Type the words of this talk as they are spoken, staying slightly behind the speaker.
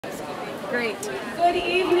Great. Good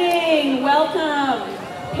evening. Welcome.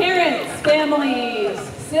 Parents, families,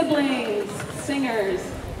 siblings, singers.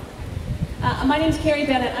 My name's Carrie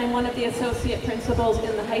Bennett. I'm one of the associate principals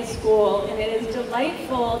in the high school, and it is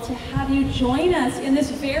delightful to have you join us in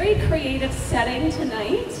this very creative setting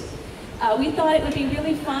tonight. We thought it would be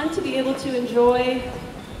really fun to be able to enjoy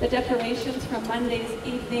the decorations from Monday's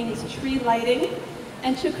evening's tree lighting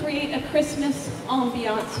and to create a Christmas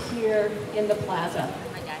ambiance here in the plaza.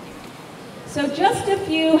 So just a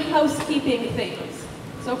few housekeeping things.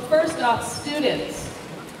 So first off, students,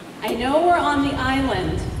 I know we're on the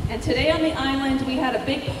island, and today on the island we had a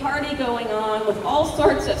big party going on with all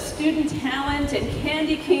sorts of student talent and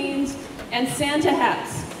candy canes and Santa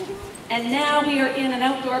hats. And now we are in an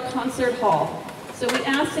outdoor concert hall. So we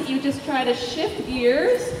ask that you just try to shift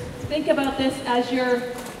gears, think about this as your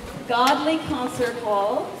godly concert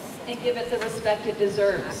hall, and give it the respect it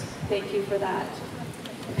deserves. Thank you for that.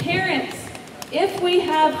 Parents, if we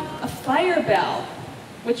have a fire bell,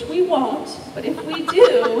 which we won't, but if we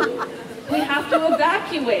do, we have to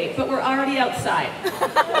evacuate, but we're already outside.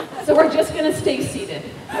 So we're just gonna stay seated,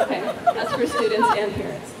 okay? That's for students and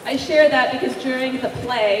parents. I share that because during the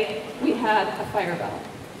play, we had a fire bell.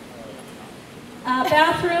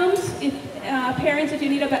 Bathrooms, parents, if you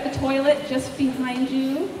need a toilet, just behind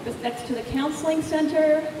you, just next to the counseling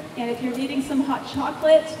center. And if you're needing some hot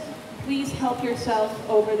chocolate, please help yourself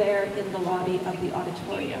over there in the lobby of the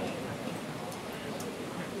auditorium.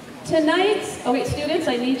 Tonight's, oh wait, students,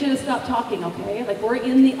 I need you to stop talking, okay? Like we're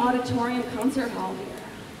in the auditorium concert hall here.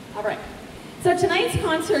 All right. So tonight's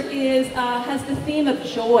concert has the theme of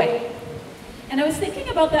joy. And I was thinking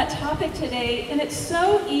about that topic today, and it's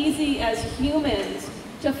so easy as humans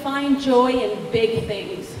to find joy in big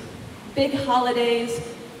things. Big holidays,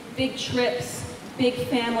 big trips, big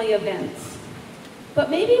family events. But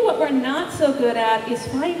maybe what we're not so good at is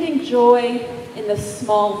finding joy in the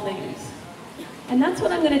small things. And that's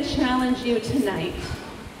what I'm going to challenge you tonight.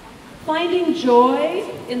 Finding joy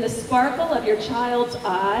in the sparkle of your child's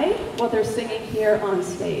eye while they're singing here on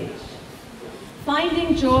stage.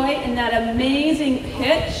 Finding joy in that amazing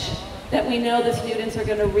pitch that we know the students are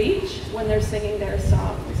going to reach when they're singing their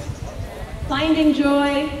songs. Finding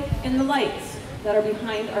joy in the lights that are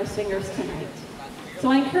behind our singers tonight. So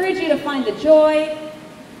I encourage you to find the joy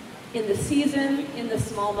in the season, in the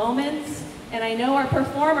small moments. And I know our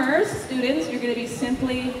performers, students, you're going to be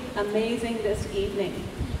simply amazing this evening.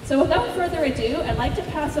 So without further ado, I'd like to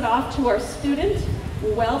pass it off to our student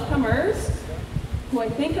welcomers, who I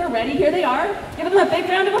think are ready. Here they are. Give them a big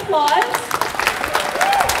round of applause.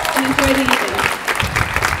 And enjoy the evening.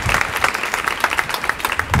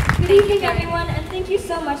 Good evening, everyone, and thank you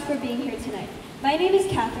so much for being here tonight. My name is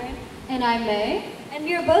Catherine. And I'm May. And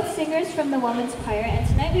we are both singers from the Women's Choir, and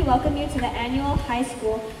tonight we welcome you to the annual high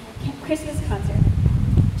school Christmas concert.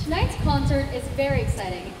 Tonight's concert is very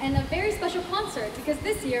exciting and a very special concert because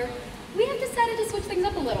this year we have decided to switch things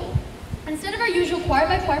up a little. Instead of our usual choir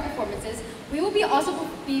by choir performances, we will also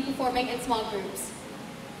be performing in small groups.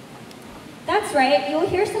 That's right, you will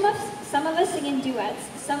hear some of us sing in duets,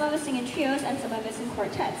 some of us sing in trios, and some of us in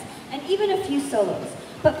quartets, and even a few solos.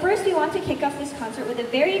 But first we want to kick off this concert with a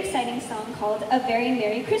very exciting song called A Very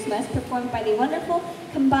Merry Christmas, performed by the wonderful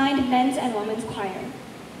combined men's and women's choir.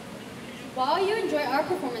 While you enjoy our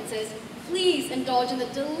performances, please indulge in the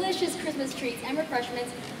delicious Christmas treats and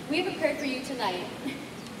refreshments we have prepared for you tonight.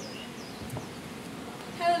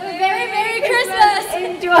 Have a very Merry Christmas!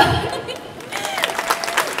 Enjoy!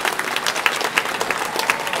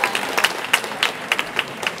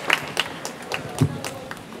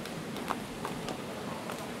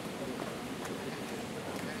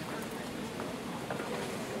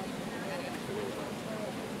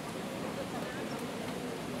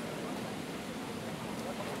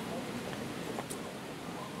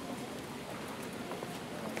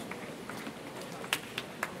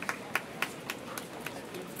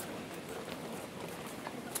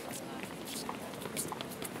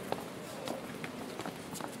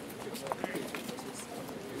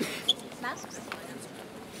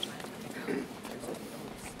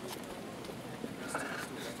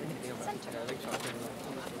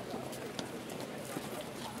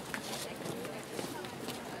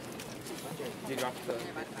 You dropped the... Can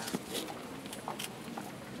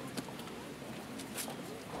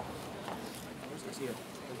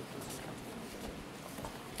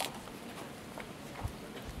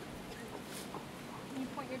you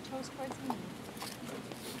point your toes towards me?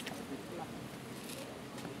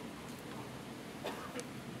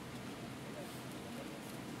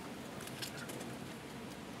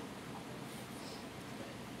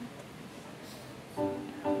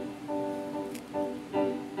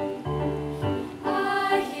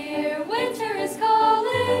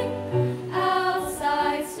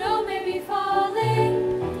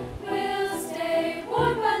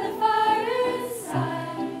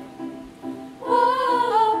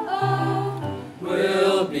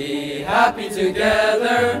 happy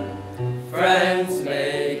together. Friends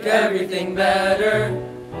make everything better,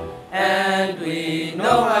 and we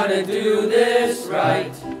know how to do this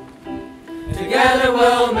right. Together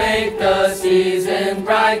we'll make the season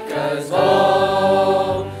bright, 'cause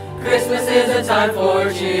oh, Christmas is a time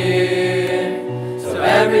for cheer. So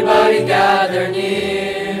everybody gather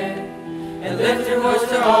near and lift your voice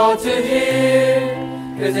to all to hear,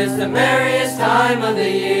 'cause it's the merriest time of the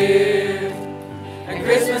year. And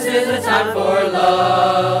Christmas is a time for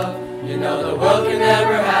love. You know the world can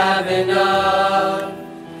never have enough.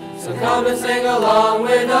 So come and sing along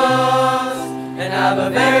with us and have a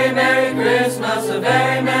very Merry Christmas, a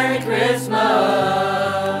very Merry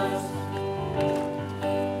Christmas.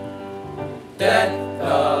 Deck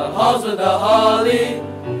the halls with the holly,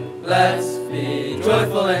 let's be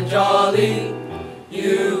joyful and jolly.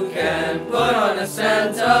 You can put on a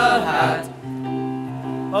Santa hat.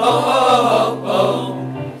 Oh, oh, oh, oh, oh.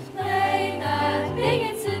 Play that big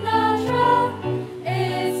and Sinatra.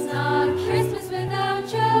 It's not Christmas without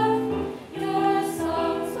you. Your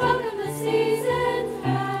songs welcome the season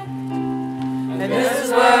back. And this is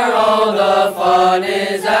where all the fun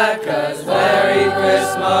is at, 'cause Merry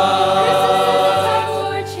Christmas.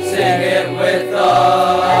 Sing it with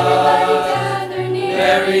us.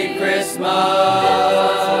 Merry Christmas.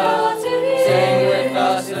 Sing with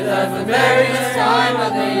us, 'cause that's the merriest time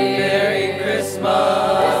of the year. Merry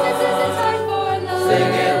Christmas.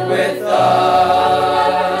 Sing it with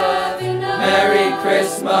us. Merry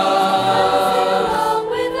Christmas.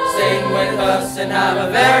 Sing with us and have a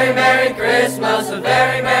very Merry Christmas, a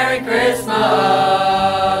very Merry Christmas.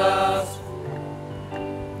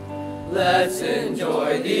 Let's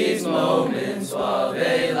enjoy these moments while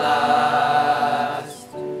they last.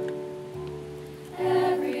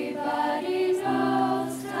 Everybody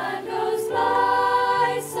knows time goes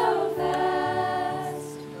by so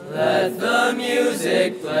fast. Let the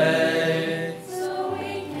music play, So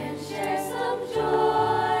we can share some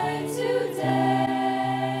joy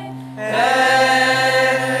today.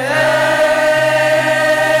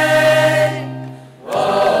 hey, oh,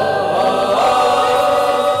 oh,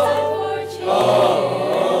 Time for cheer. oh,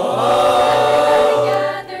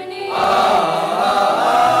 Gather near. oh,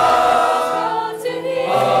 All to hear.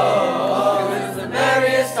 oh, it's the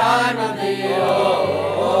merriest time of the year.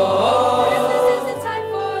 Oh, Christmas is a time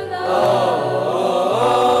for love. oh,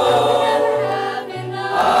 We never have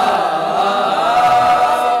enough.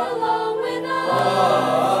 Sing along with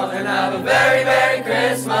us. and have a very Merry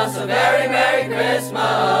Christmas, a very Merry Christmas.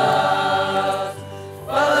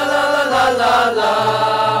 Fa la la la la la la.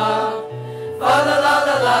 Fa la la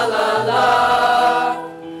la la la la.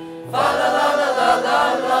 Fa la la la la la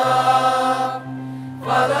la.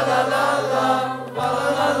 Fa la la la la. Fa la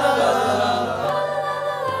la la la la.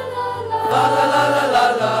 Fa la la la la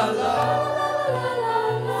la la.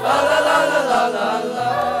 Fa la la la la la la.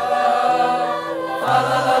 Fa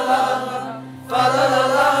la la la la. Fa la la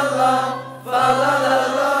la la. Fa la la la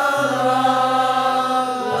la.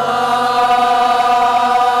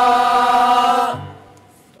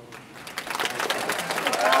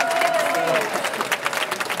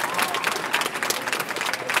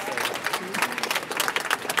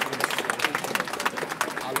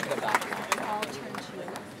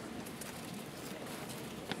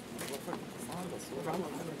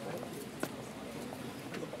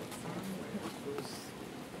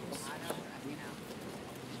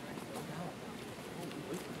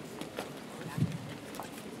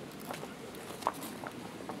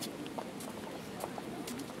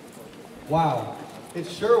 Wow, it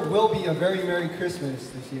sure will be a very Merry Christmas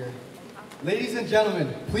this year. Ladies and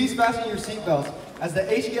gentlemen, please fasten your seatbelts as the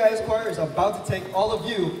HKIS choir is about to take all of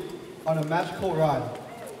you on a magical ride.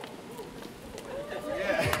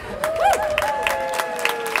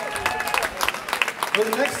 For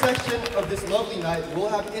the next section of this lovely night, we'll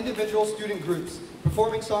have individual student groups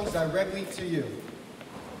performing songs directly to you.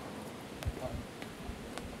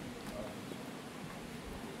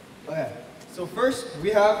 Okay, so first we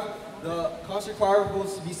have the concert choir who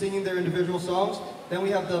will be singing their individual songs. Then we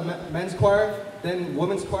have the men's choir, then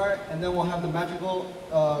women's choir, and then we'll have the magical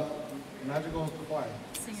choir.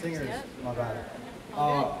 Singers, my bad.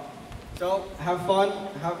 So have fun,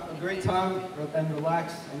 have a great time, and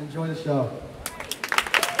relax, and enjoy the show.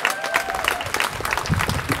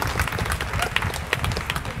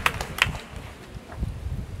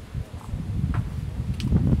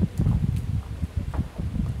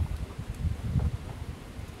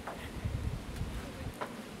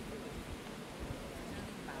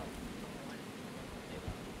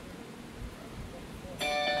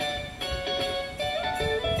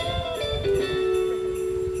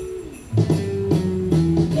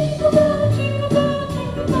 Jingle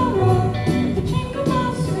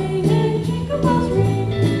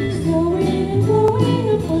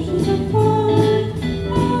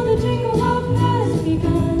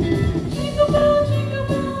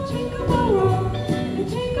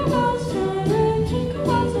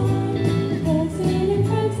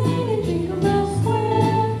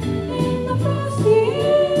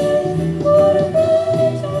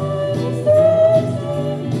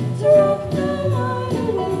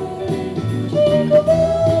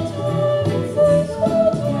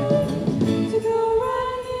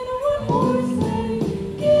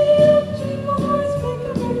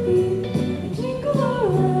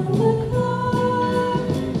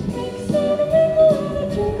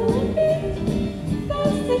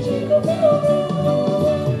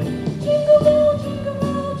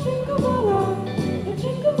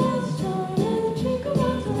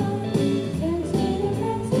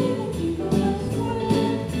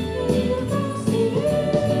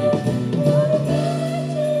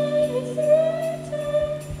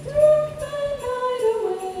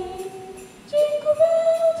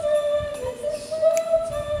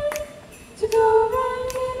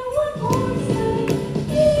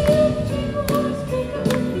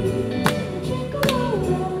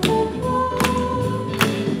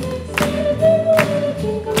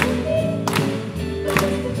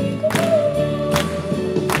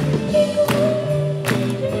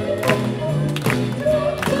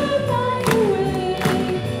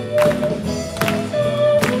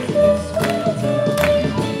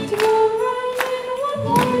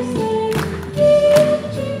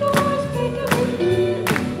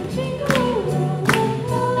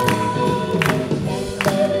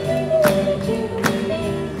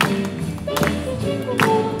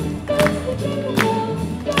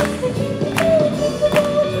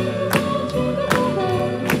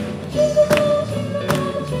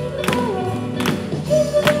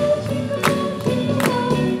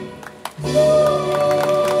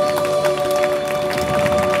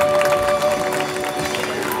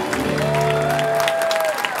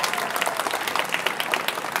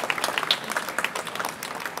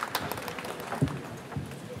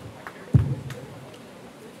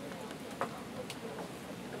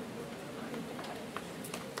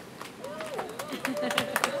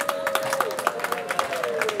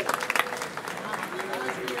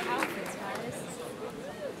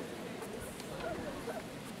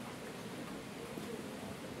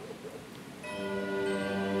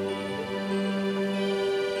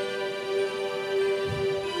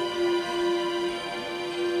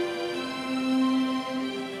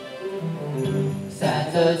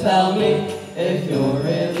Santa, tell me if you're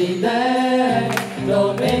really there.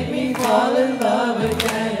 Don't make me fall in love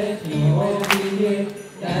again if he won't be here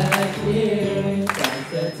next year.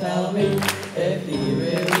 Santa, tell me if he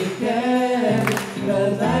really cares,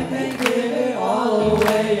 'cause I can't give it all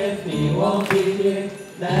away if he won't be here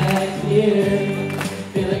next year.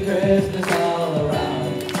 Feeling Christmas all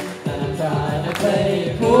around, and I'm trying to play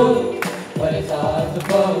it cool, but it's hard to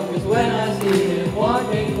focus when I see him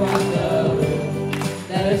walking across the room.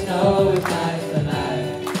 Let us know it's nice tonight,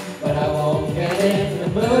 but I won't get in the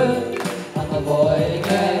mood. I'm avoiding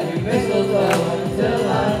every mistletoe until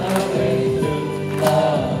I know it's true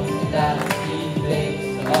love that he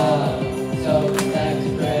thinks of. So next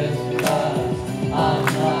Christmas, I'm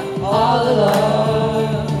not all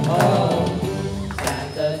alone. Oh,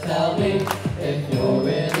 Santa, tell me if you're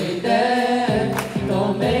really there.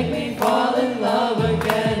 Don't make me fall in love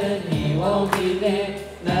again and he won't be there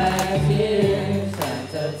next year.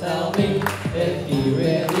 Santa, tell me if he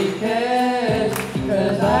really cares,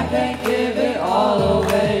 'cause I can't give it all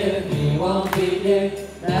away if he won't be here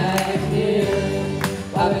next year.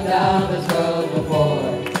 I've been down this road before,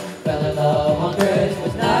 fell in love on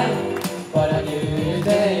Christmas night, but on New Year's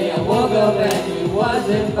Day I woke up and you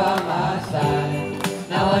wasn't by my side.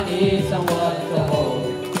 Now I need someone to hold,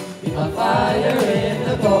 be my fire in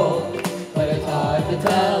the cold, but it's hard to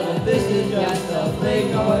tell if this is just a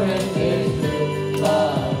fling or if it's true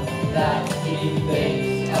love that he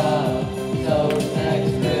thinks of. So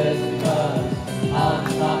next Christmas, I'm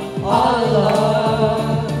not all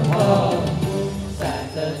alone. Oh,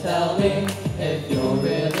 Santa, tell me if you're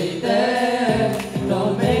really there.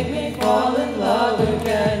 Don't make me fall in love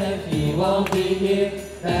again if he won't be here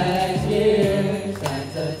next year.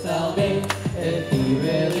 Santa, tell me if he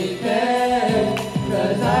really cares,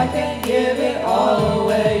 'cause I can't give it all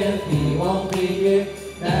away if he won't be here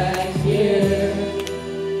next year.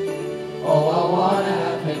 Oh, I wanna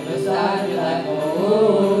have him beside me like oh,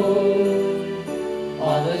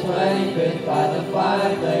 on the 25th by the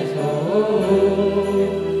fireplace, oh.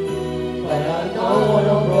 But I don't want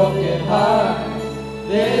a broken heart.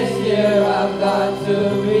 This year I've got to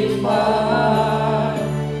be smart.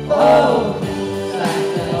 Oh,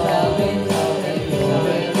 Santa, tell me if you're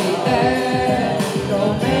really there.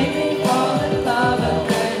 Don't make me fall in love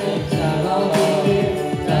again if he won't be here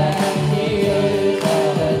next year.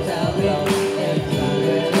 Santa, tell me if you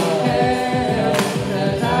really care,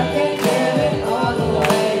 'cause I can't give it all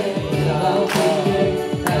away if he won't be here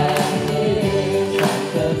next year.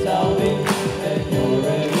 Santa, tell me if you're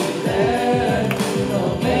really there.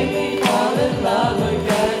 Don't make me fall in love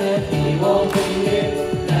again if he won't be here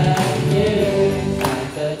next year.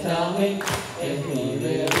 Santa, tell me if he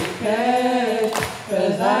really cares,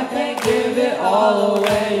 'cause I can't give it all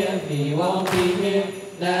away if he won't be here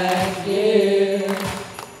next year.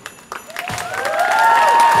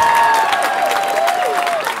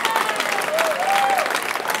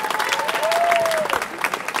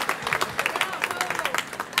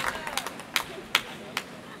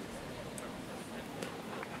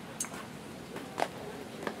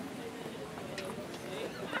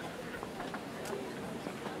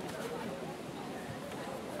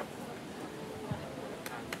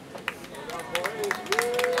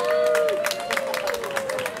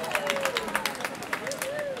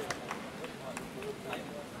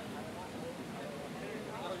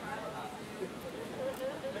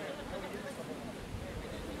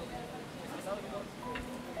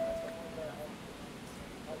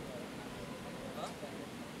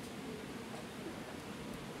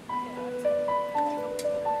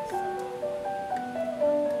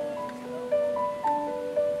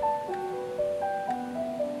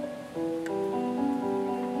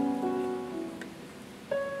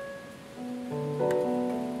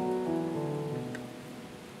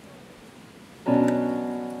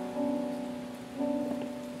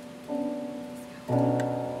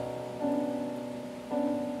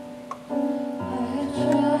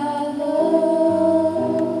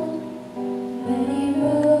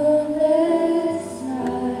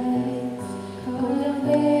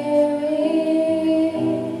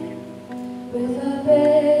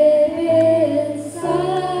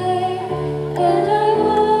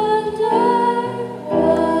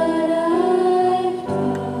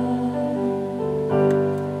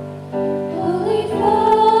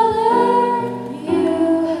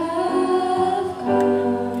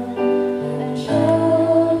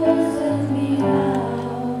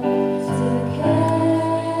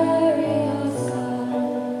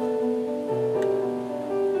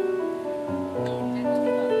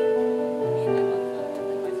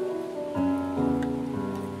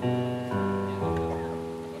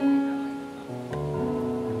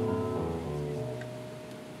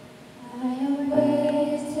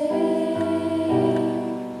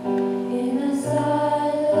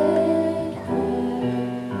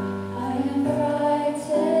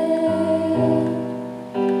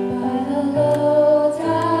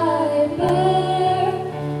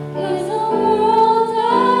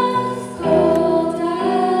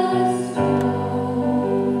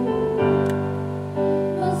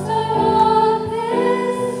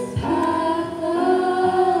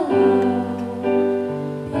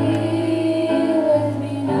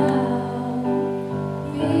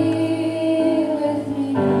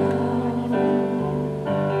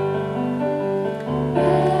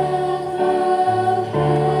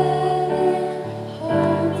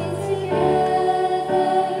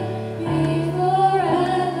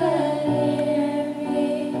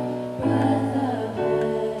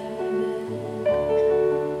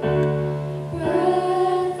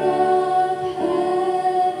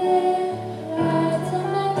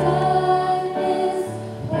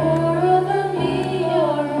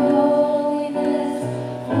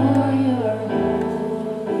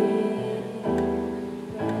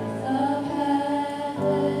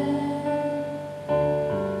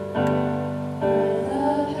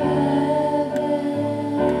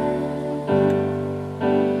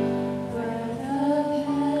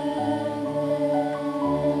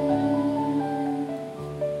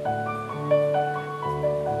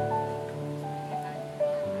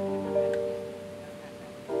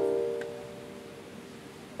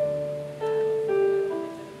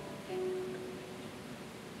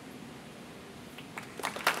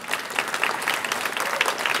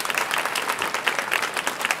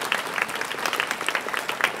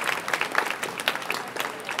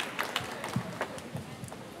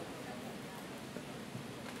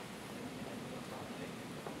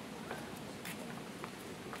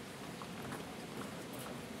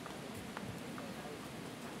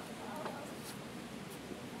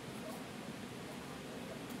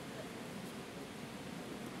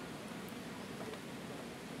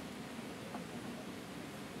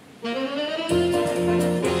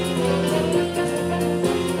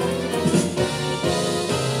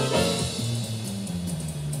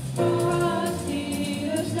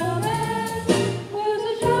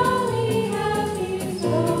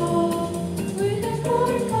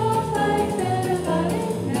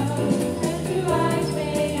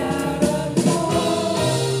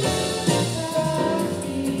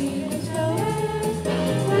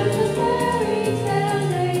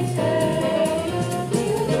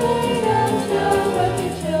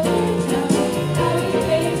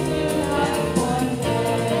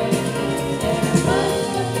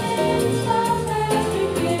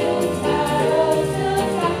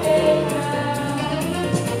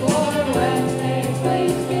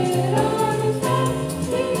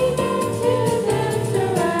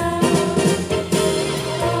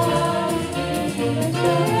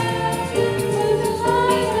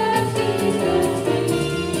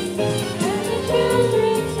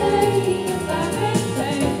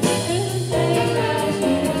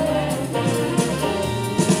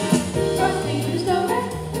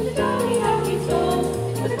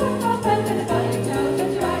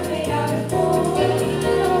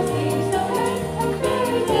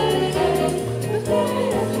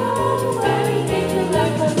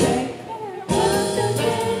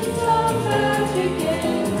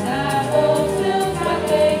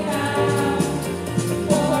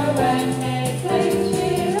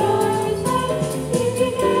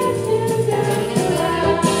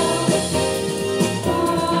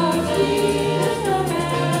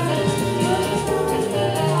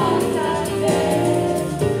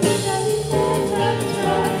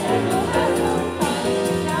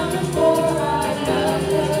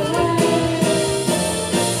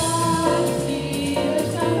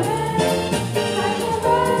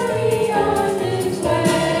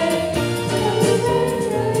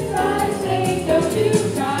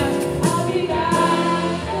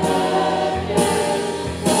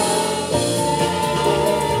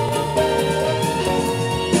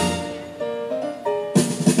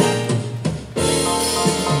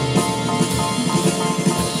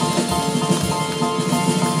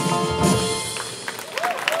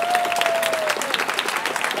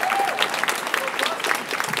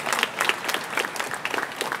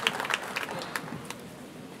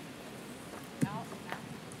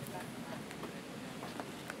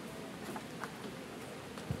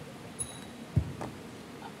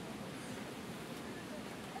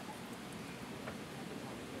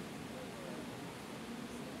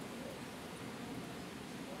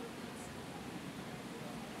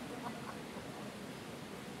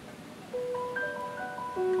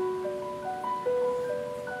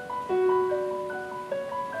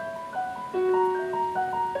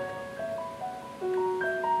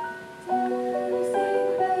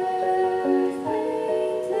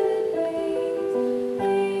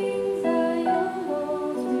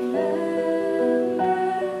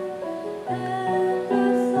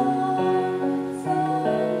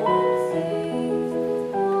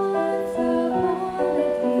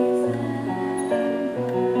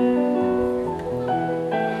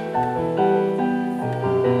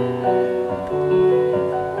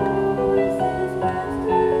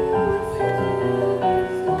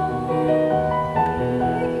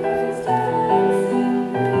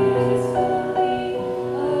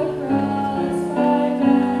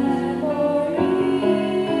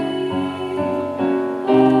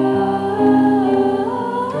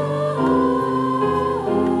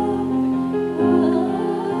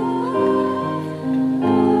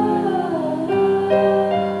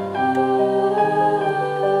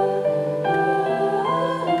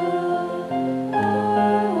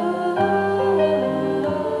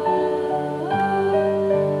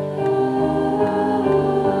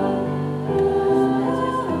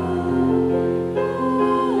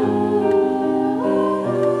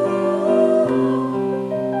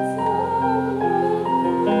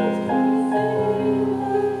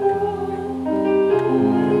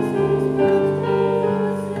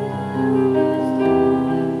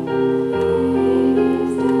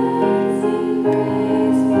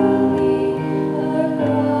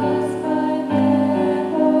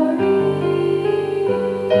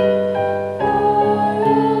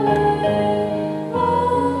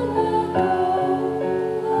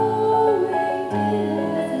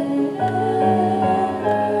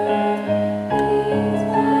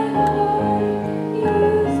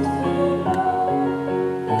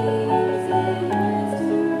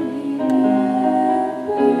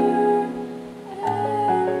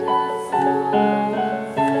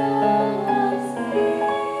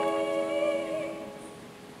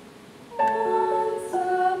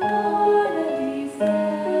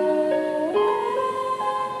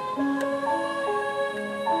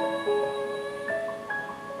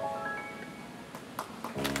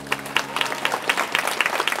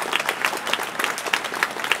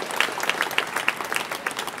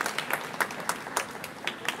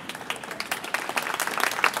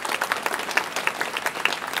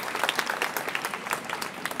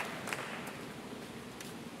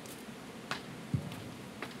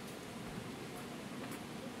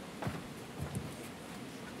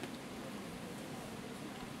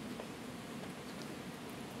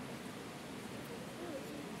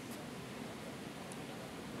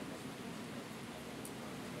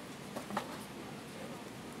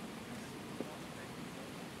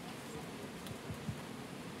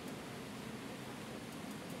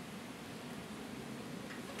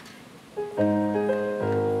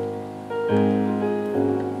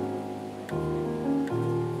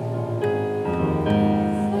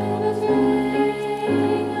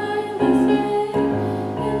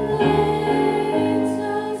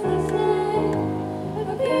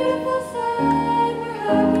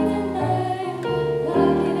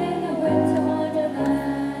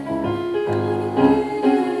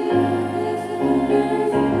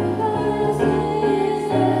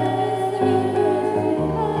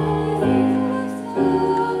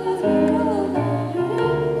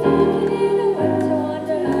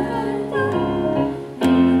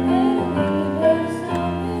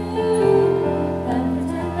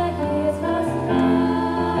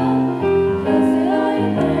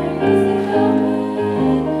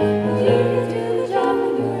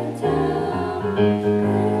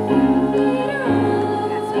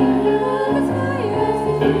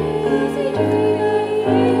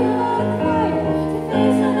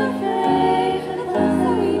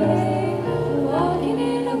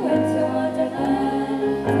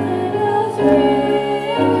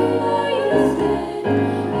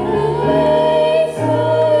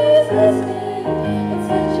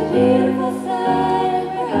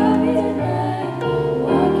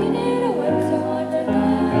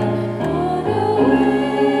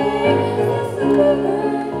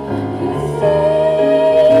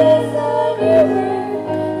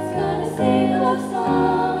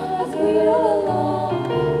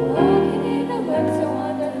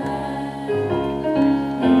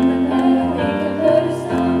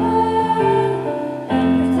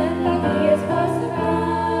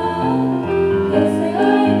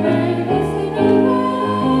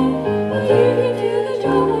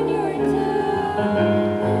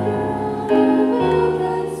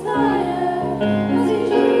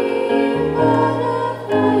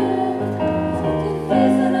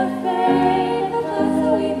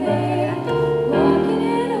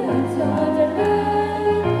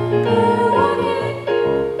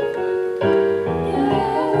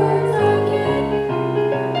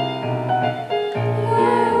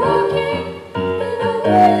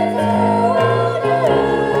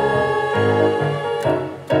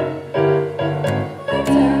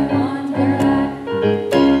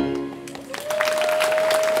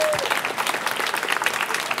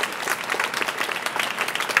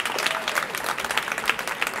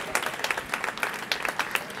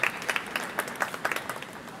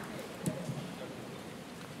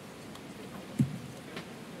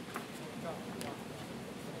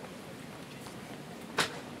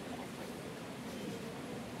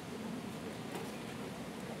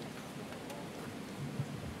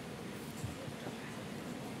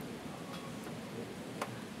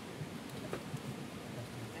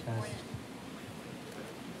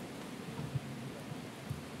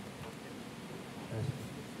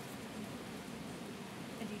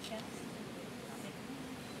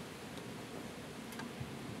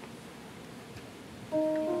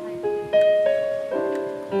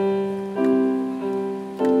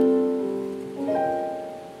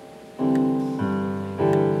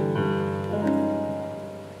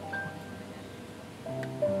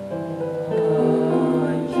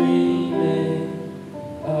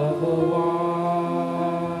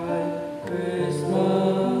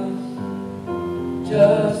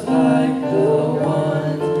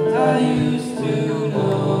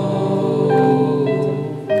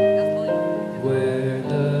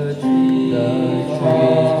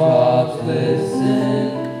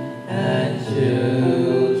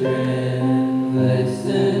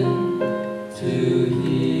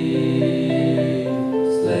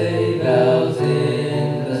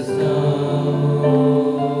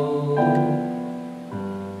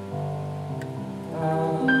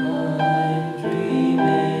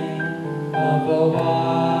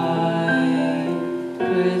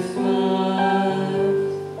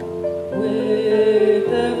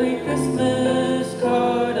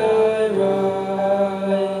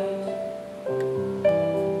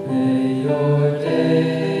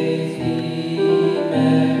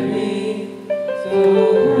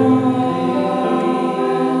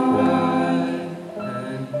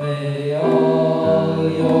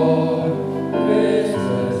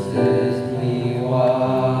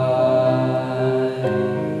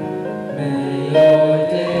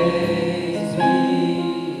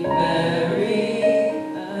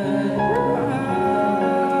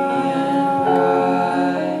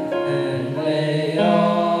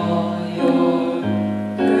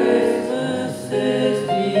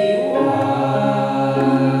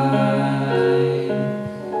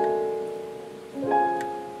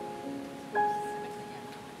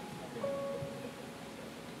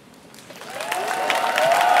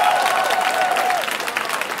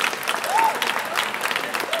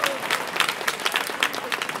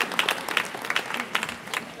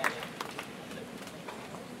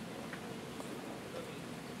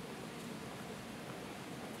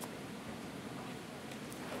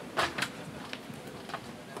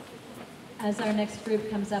 As our next group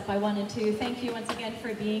comes up, I wanted to thank you once again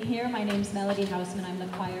for being here. My name's Melody Houseman. I'm the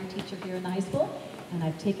choir teacher here in the high school, and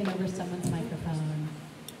I've taken over someone's microphone.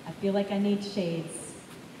 I feel like I need shades.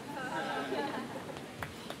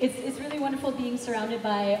 It's really wonderful being surrounded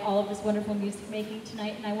by all of this wonderful music making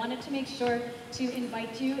tonight, and I wanted to make sure to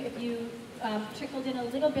invite you, if you trickled in a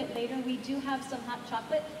little bit later, we do have some hot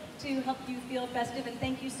chocolate to help you feel festive, and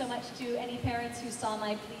thank you so much to any parents who saw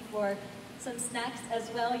my plea for some snacks as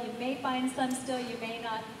well. You may find some still, you may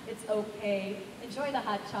not, it's okay. Enjoy the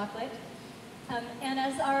hot chocolate. And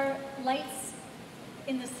as our lights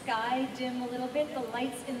in the sky dim a little bit, the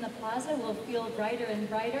lights in the plaza will feel brighter and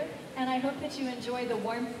brighter, and I hope that you enjoy the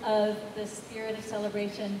warmth of the spirit of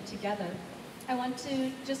celebration together. I want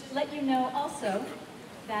to just let you know also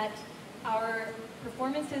that our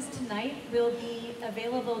performances tonight will be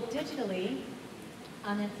available digitally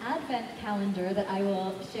on an advent calendar that I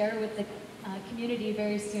will share with the community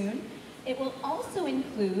very soon. It will also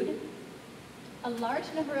include a large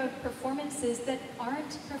number of performances that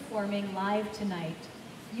aren't performing live tonight.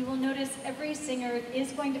 You will notice every singer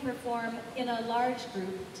is going to perform in a large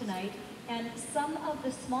group tonight, and some of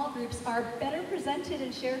the small groups are better presented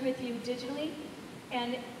and shared with you digitally,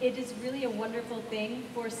 and it is really a wonderful thing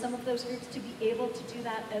for some of those groups to be able to do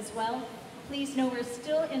that as well. Please know we're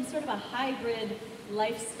still in sort of a hybrid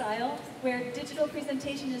lifestyle where digital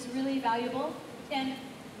presentation is really valuable, and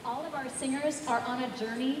all of our singers are on a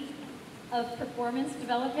journey of performance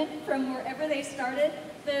development from wherever they started.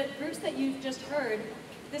 The groups that you've just heard,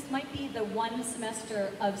 this might be the one semester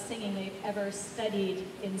of singing they've ever studied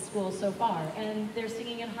in school so far, and they're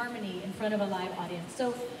singing in harmony in front of a live audience.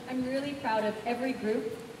 So I'm really proud of every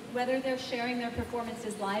group, whether they're sharing their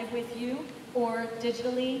performances live with you or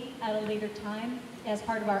digitally at a later time as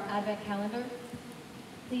part of our Advent calendar.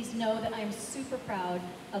 Please know that I'm super proud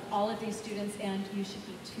of all of these students, and you should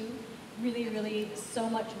be too. Really, really, so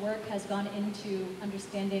much work has gone into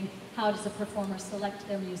understanding how does a performer select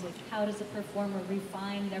their music, how does a performer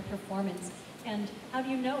refine their performance, and how do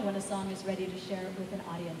you know when a song is ready to share with an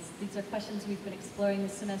audience? These are questions we've been exploring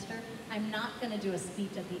this semester. I'm not going to do a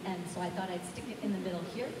speech at the end, so I thought I'd stick it in the middle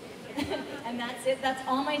here. And that's it. That's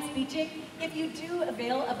all my speeching. If you do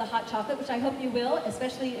avail of the hot chocolate, which I hope you will,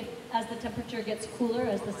 especially as the temperature gets cooler,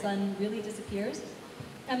 as the sun really disappears,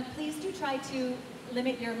 please do try to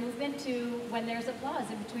limit your movement to when there's applause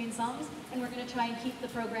in between songs, and we're going to try and keep the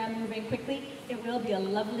program moving quickly. It will be a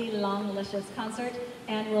lovely, long, delicious concert,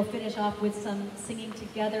 and we'll finish off with some singing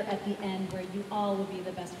together at the end, where you all will be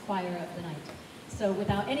the best choir of the night. So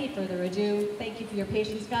without any further ado, thank you for your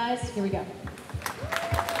patience, guys. Here we go.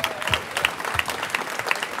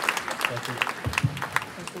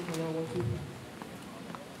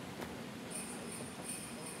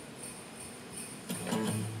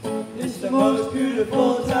 It's the most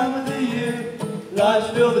beautiful time of the year. Lights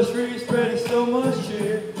fill the streets, spreading so much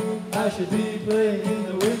cheer. I should be playing in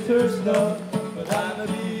the winter snow, but I'ma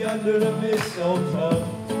be under the mistletoe.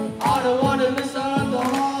 I don't want to miss out on the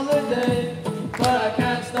holiday, but I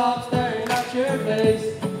can't stop staring at your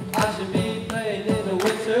face. I should be playing in the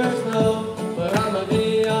winter snow, but I'ma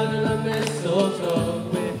be under the mistletoe.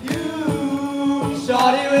 With you,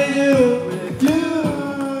 Shawty with you, with you,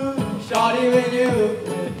 shawty with you,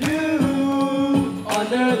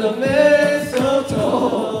 under the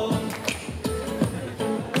mistletoe.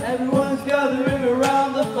 Everyone's gathering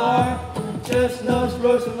around the fire, chestnuts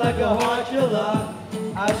roasting like a hot July.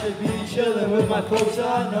 I should be chilling with my folks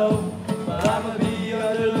I know, but I'ma be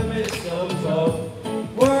under the mistletoe.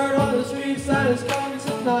 Word on the streets that it's coming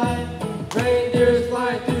tonight. Reindeers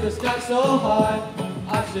flying through the sky so high.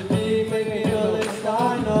 I should be making a list,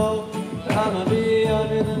 I know. I'ma be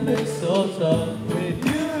under the mistletoe. With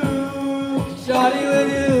you, Shawty with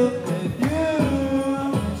you, with you,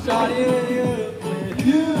 shawty with you, with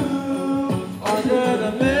you, under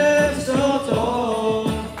the mistletoe.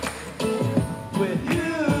 with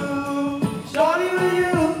you, Shawty with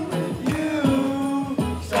you, with you,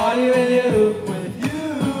 shawty with you, with you.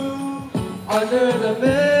 under the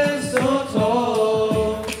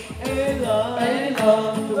mistletoe. Hey love, Hey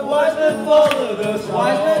love, the wise men followed us,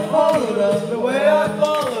 wise men followed us the way I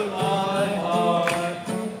followed my heart.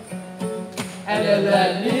 and it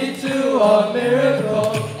led me to a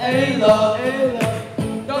miracle. Hey love, Hey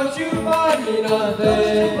love, don't you buy me don't you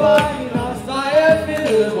nothing. buy me nothing. I am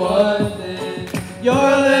feeling one thing.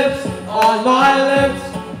 Your lips on my lips.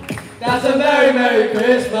 That's a Merry, Merry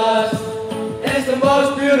Christmas. It's the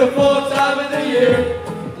most beautiful time of the year.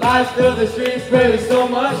 Lights fill the streets, spreading so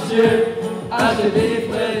much cheer. I should be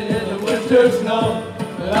playing in the winter snow,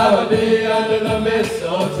 but I would be under the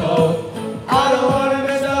mistletoe. I don't want to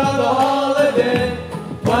miss out on the holiday,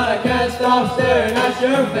 but I can't stop staring at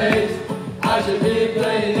your face. I should be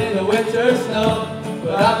playing in the winter snow,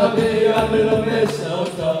 but I would be under the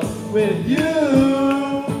mistletoe. With you,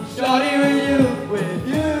 Shawty with you, with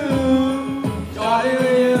you, shawty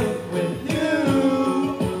with you, with you,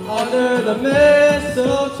 under the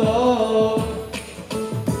mistletoe.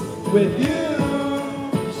 with you,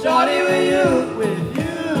 Shawty with you, with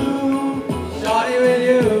you, shawty with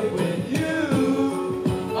you, with you.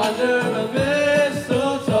 under the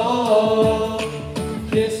mistletoe.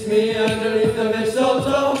 Kiss me underneath the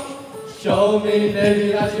mistletoe. Show me,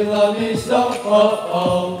 baby, that you love me so. Oh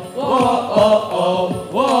oh, whoa oh oh,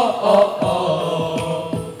 whoa oh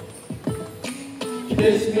oh.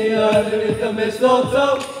 Kiss me underneath the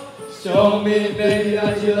mistletoe. Show me, baby,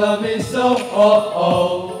 that you love me so. Oh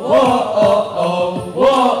oh, whoa oh oh,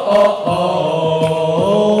 whoa oh oh.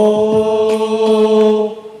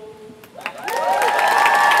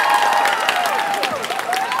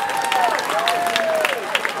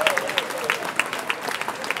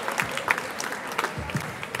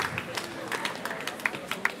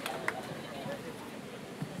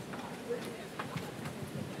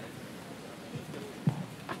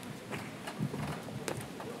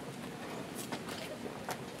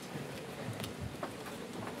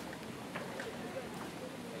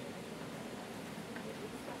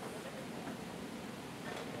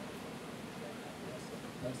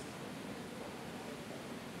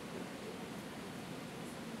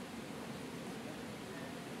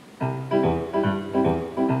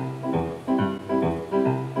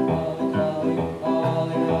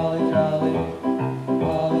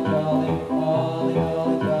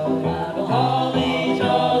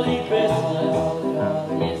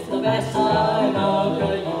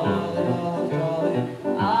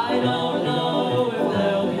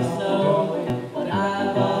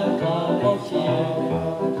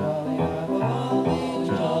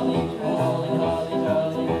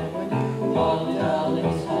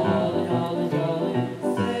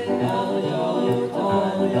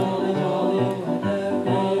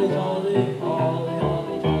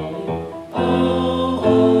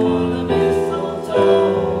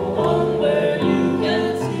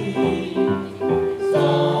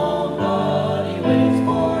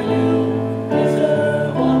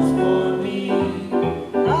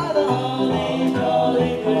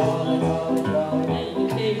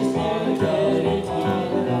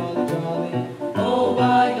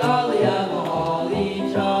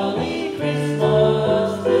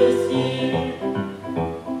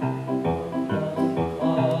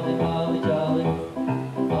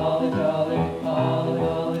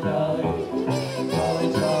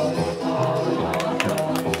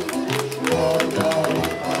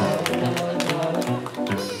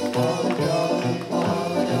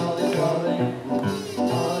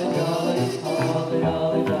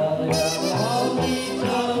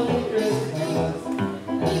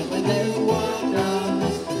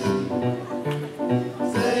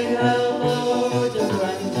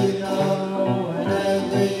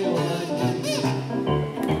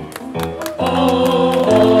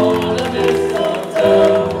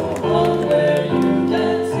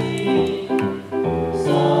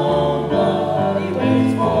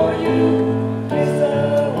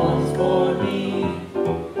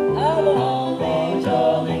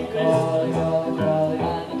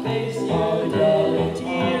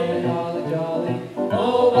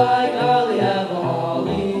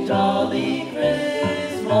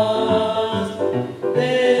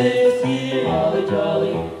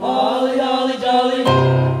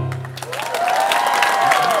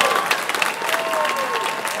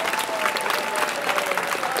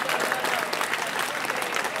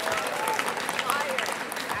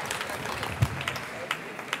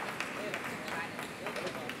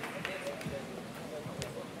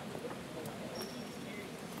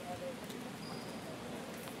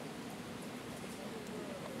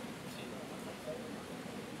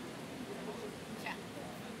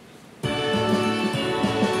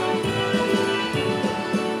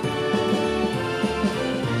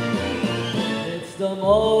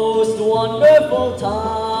 most wonderful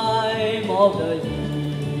time of the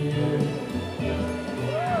year.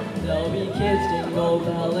 There'll be kids jingle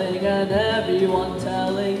belling and everyone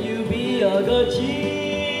telling you be a good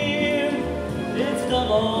cheer. It's the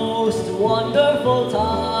most wonderful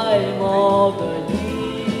time of the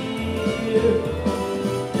year.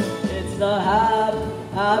 It's the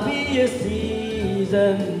happiest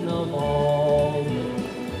season of all.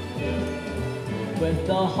 With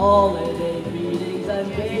the holiday greetings and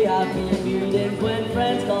gay happy meetings when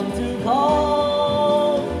friends come to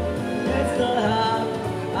call. It's the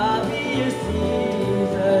happiest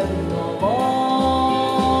season of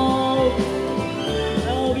all.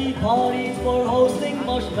 There'll be parties for hosting,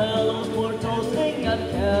 marshmallows for toasting, and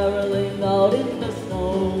caroling out in the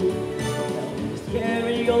snow. There'll be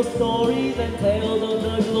scary ghost stories and tales of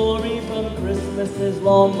the glories from Christmases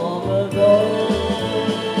long, long ago.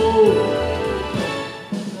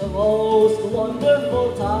 The most wonderful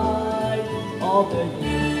time of the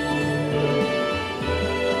year.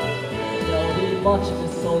 There'll be much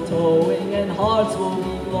mistletoeing and hearts will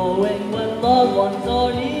be glowing when loved ones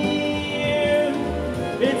are near.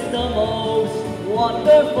 It's the most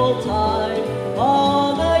wonderful time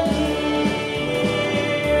of the year.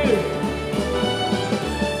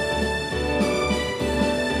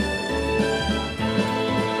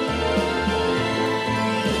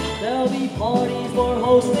 There'll be parties for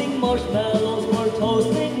hosting, marshmallows for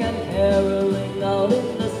toasting, and caroling out in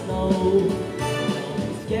the snow.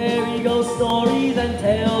 Scary ghost stories and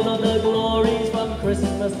tales of the glories from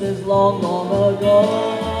Christmases long, long ago.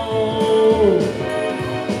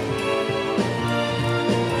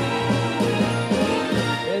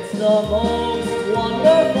 It's the most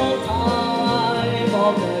wonderful time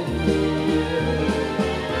of the year.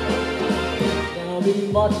 There'll be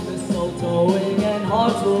much mistletoeing and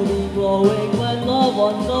hearts will be glowing when loved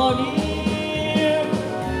ones are near.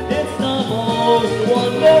 It's the most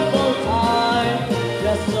wonderful time,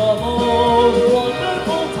 yes, the most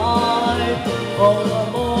wonderful time, oh, the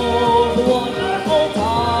most wonderful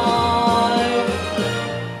time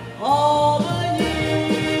of the year.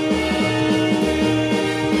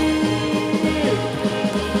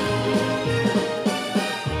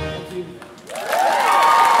 Thank you.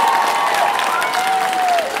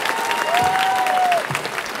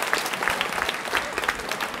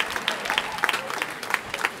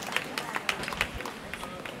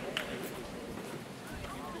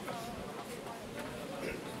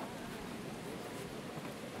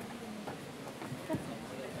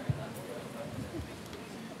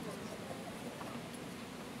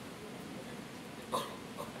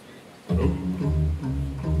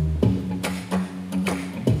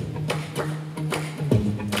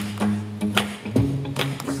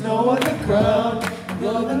 Snow on the ground,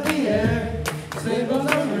 love in the air, sleigh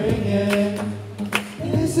bells are ringing.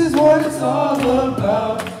 This is what it's all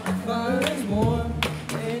about. Fire is warm,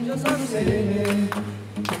 angels are singing.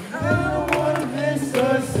 I don't wanna miss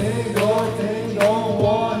a single thing, don't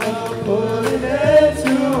wanna put an end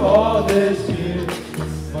to all this year.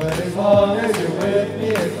 But as long as you're with me,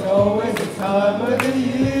 it's always the time of the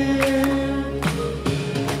year.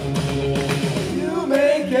 You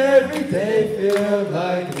make every day feel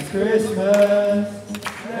like it's Christmas.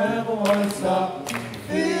 Never wanna stop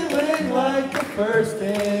feeling like the first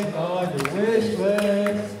thing on your wish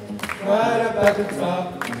list. Right up at the top,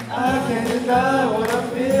 I can't deny what I'm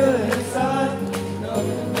feeling inside.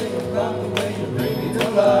 Nothing to think about the way you bring me to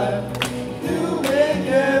life. You make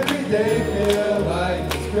every day feel like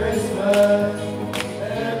it's Christmas.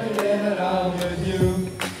 Every day that I'm with you.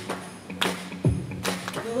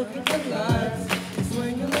 Look at the lights,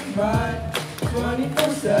 swinging bright,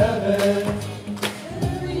 24/7.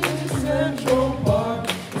 Every inch of Central Park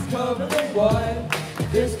is covered in white.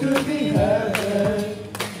 This could be heaven.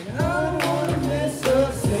 And I don't wanna miss a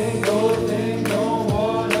single thing. Don't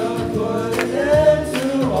wanna put an end to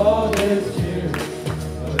all this year.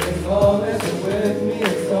 But as long as you're with me,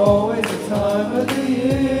 it's always the time of the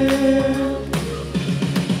year.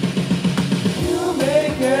 You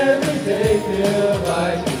make every day feel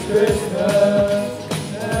like it's Christmas.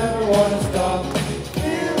 Never wanna stop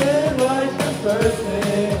feeling like the first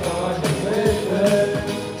thing on your wish list.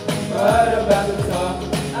 Right up at the top,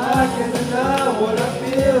 I can't deny what I'm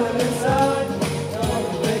feeling inside.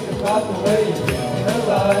 Don't think about the way you make me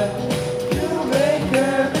alive. You make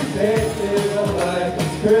every day feel like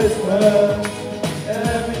it's Christmas.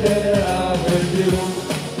 Every day that I'm with you.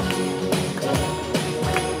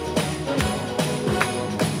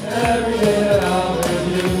 Every day that I'm with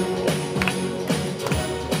you.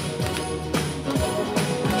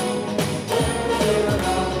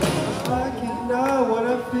 I can't deny what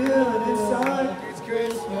I'm feeling inside. It's Christmas.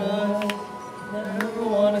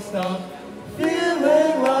 snow.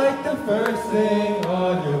 Feeling like the first thing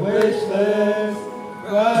on your wish list.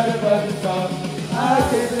 Right about the top. I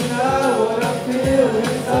can't deny what I'm feeling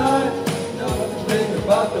inside. Now I think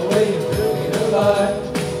about the way you feel me alive.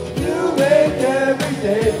 You make every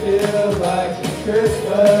day feel like it's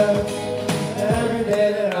Christmas. Every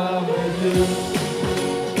day that I'm with you.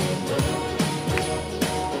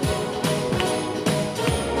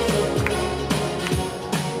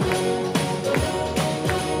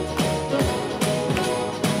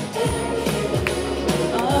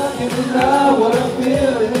 Now what I'm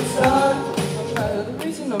feeling inside. No matter the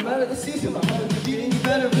reason, no matter the season, my heart is beating, you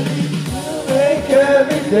better believe. You make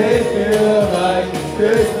every day feel like it's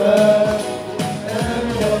Christmas.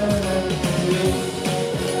 Every day,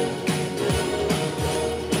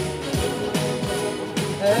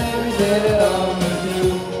 every day that I'm with you.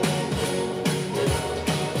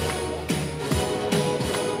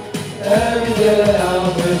 Every day that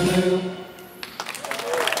I'm with you.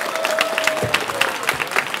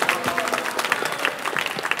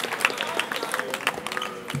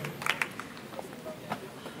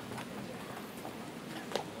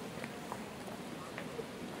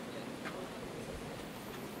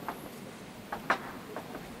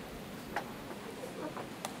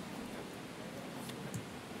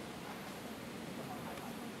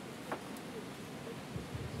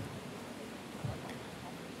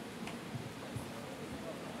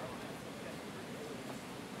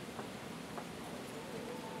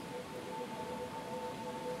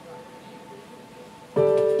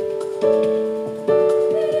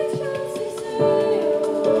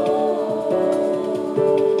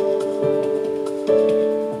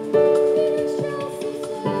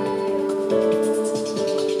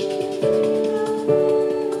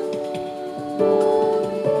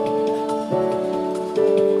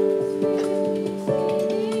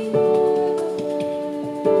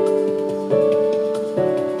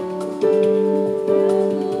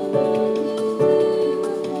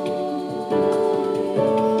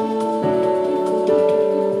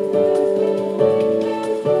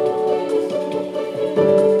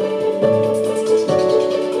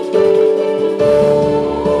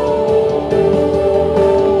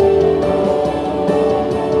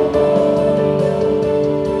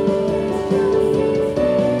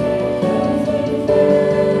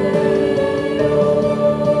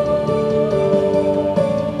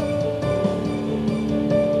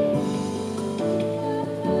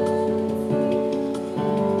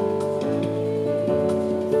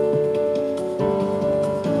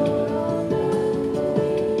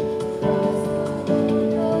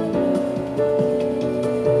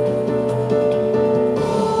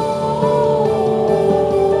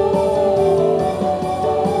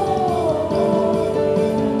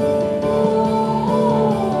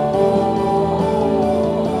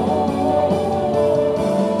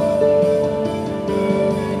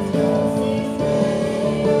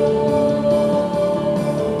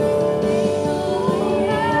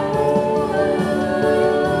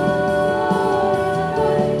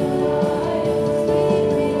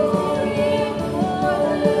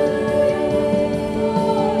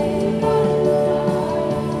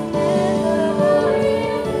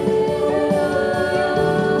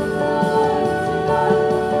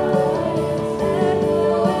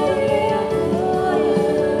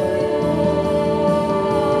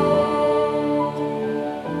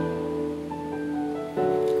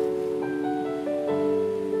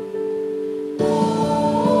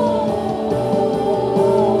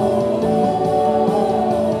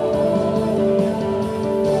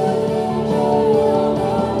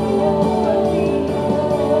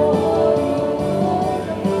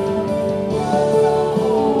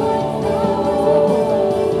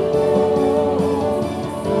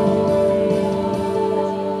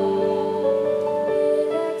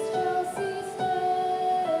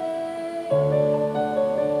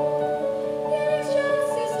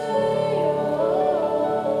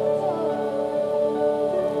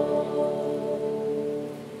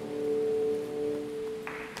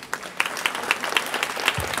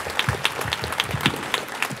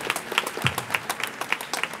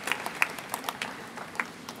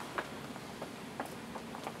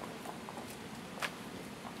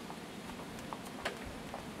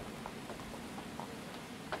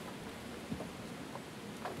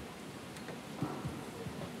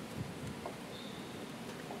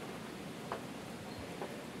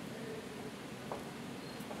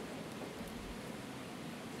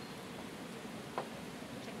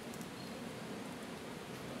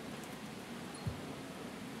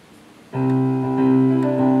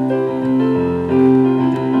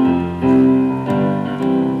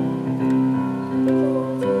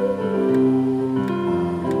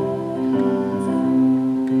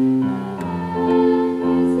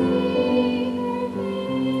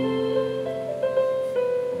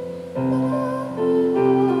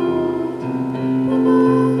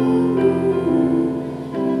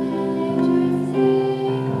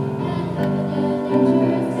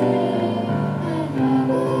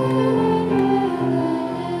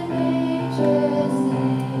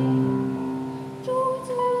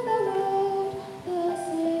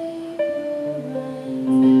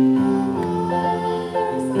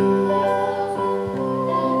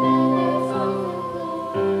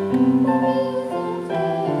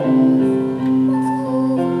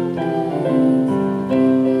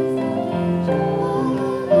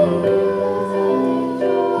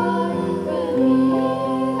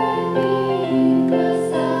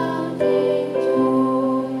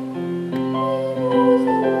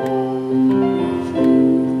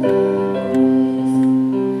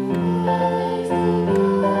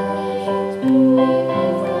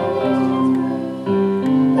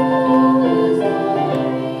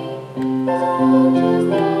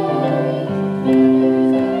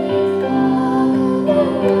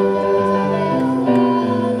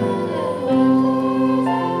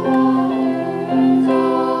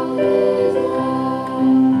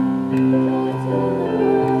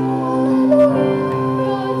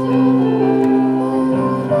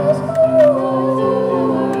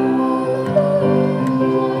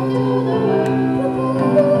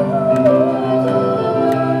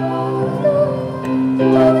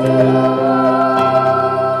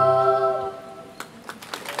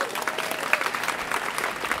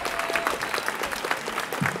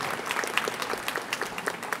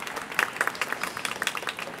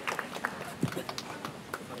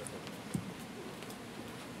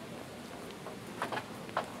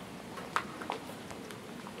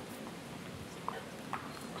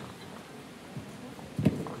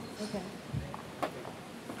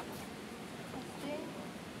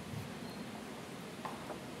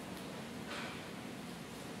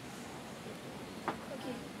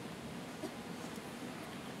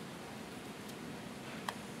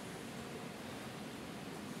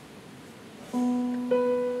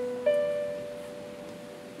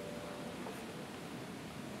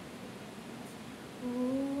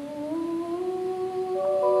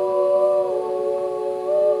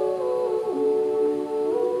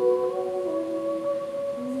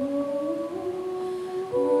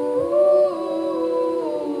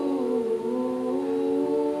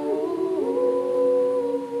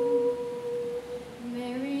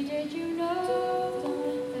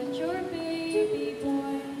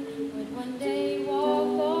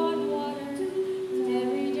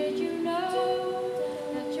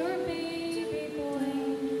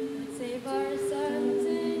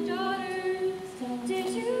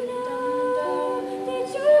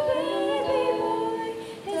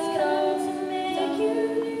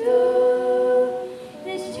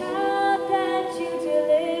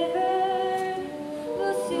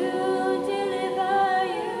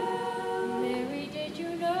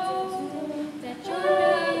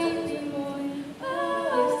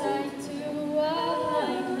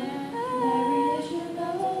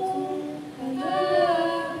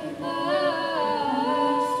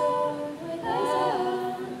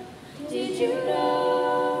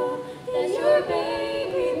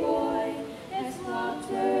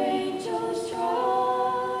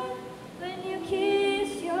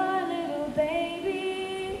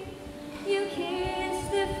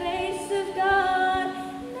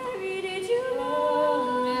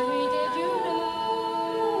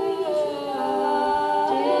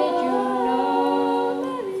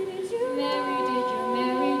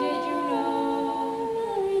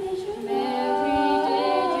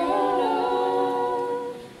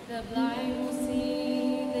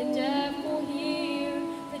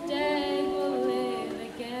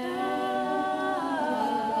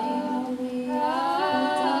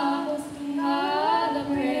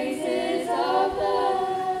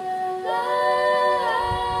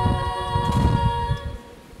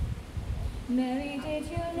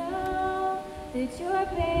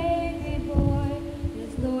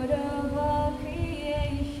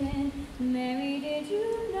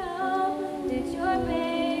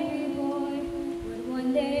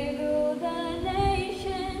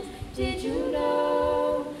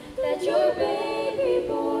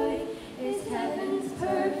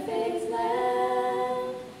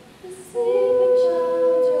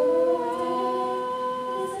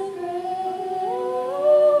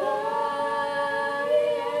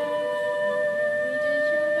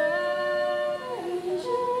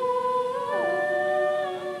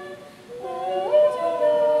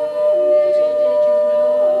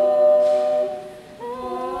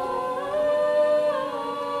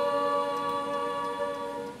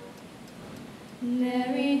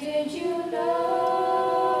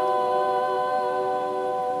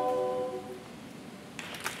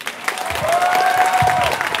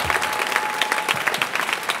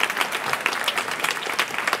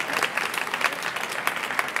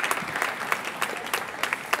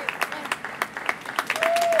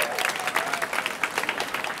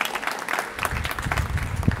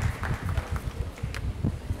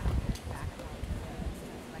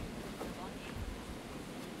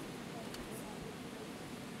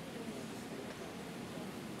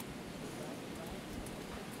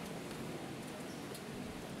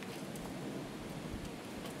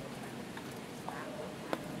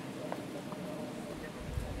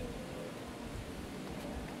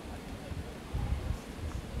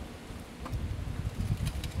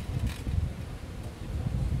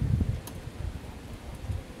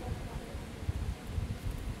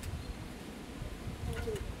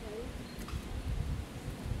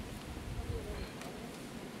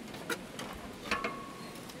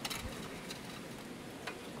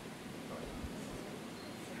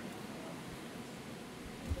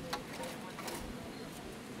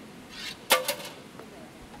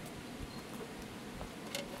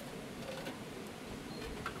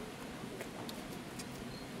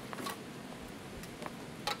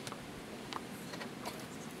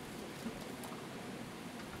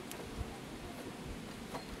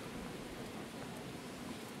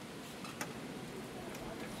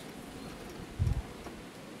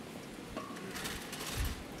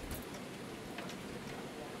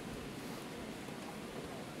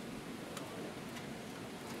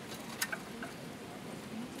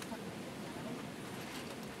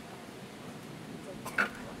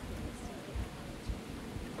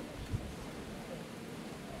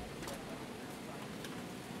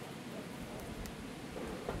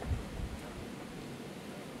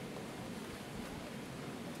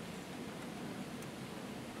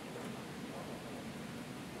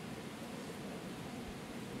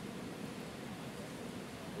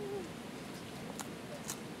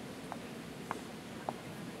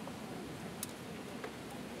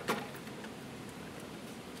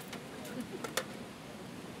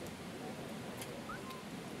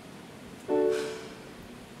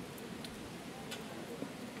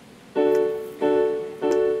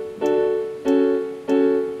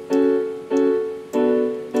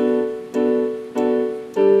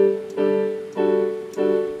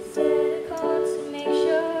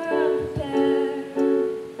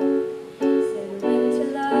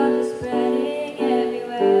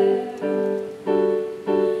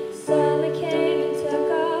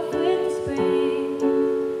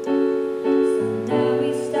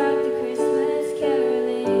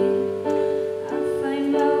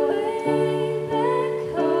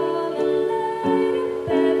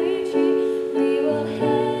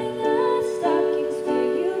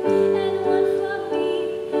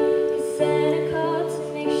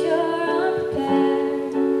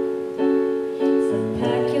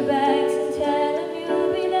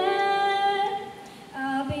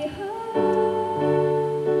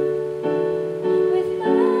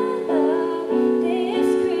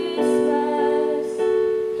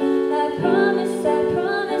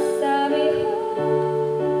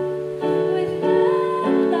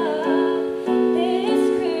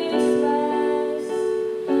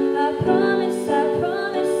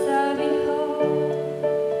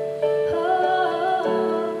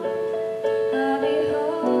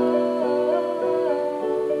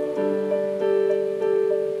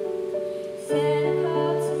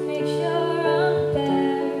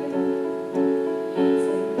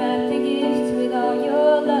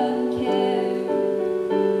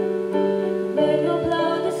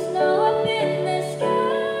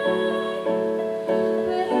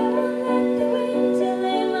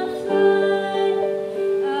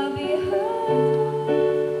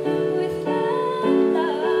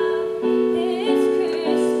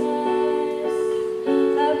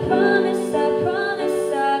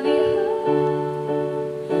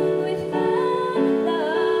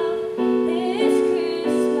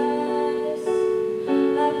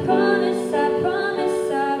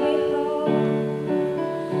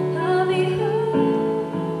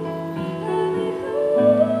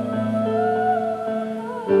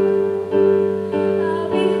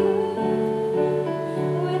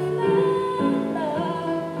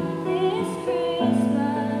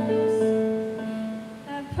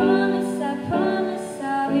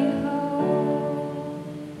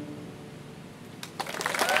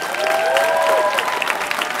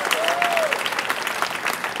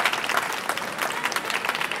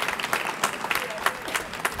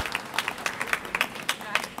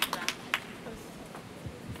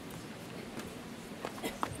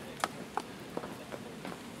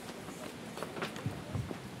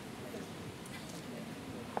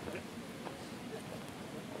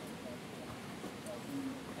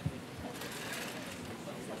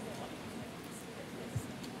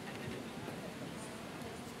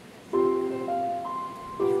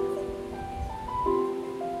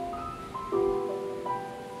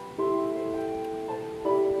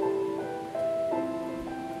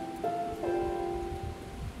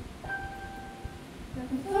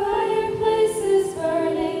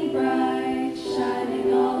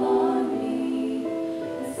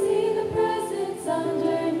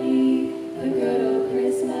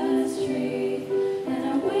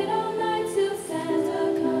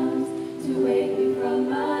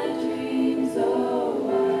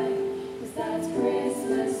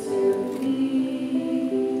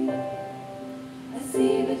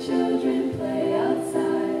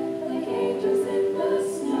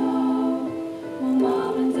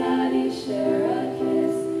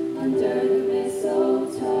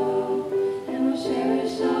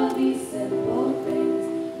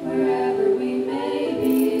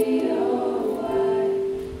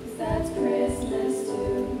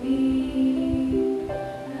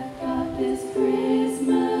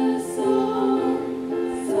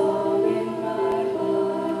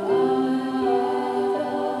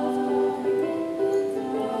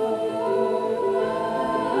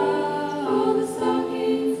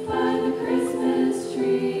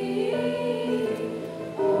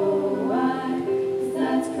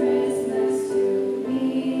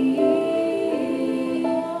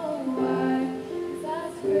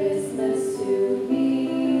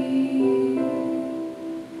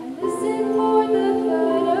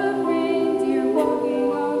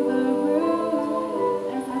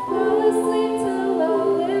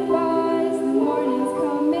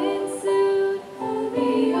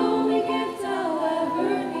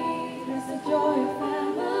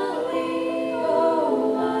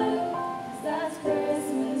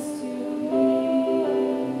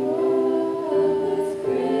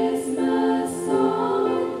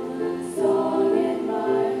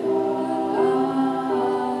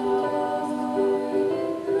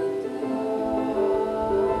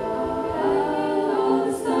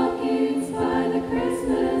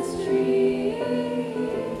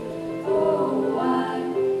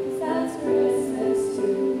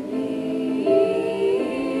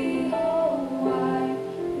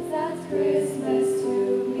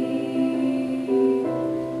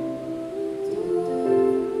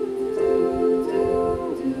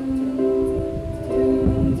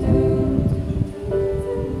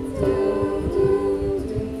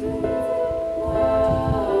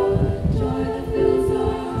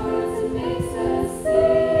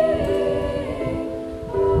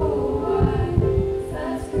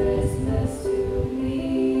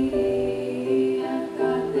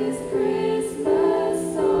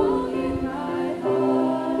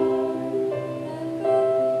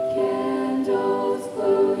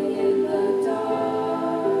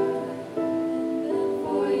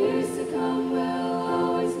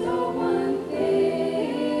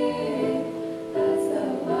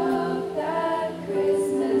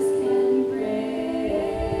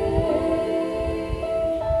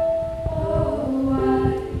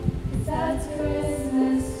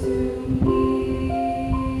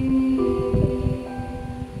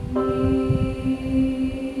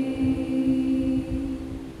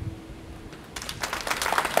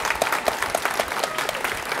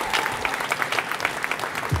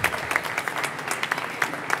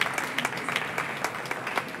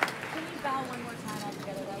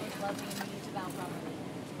 melting and you need to bow properly.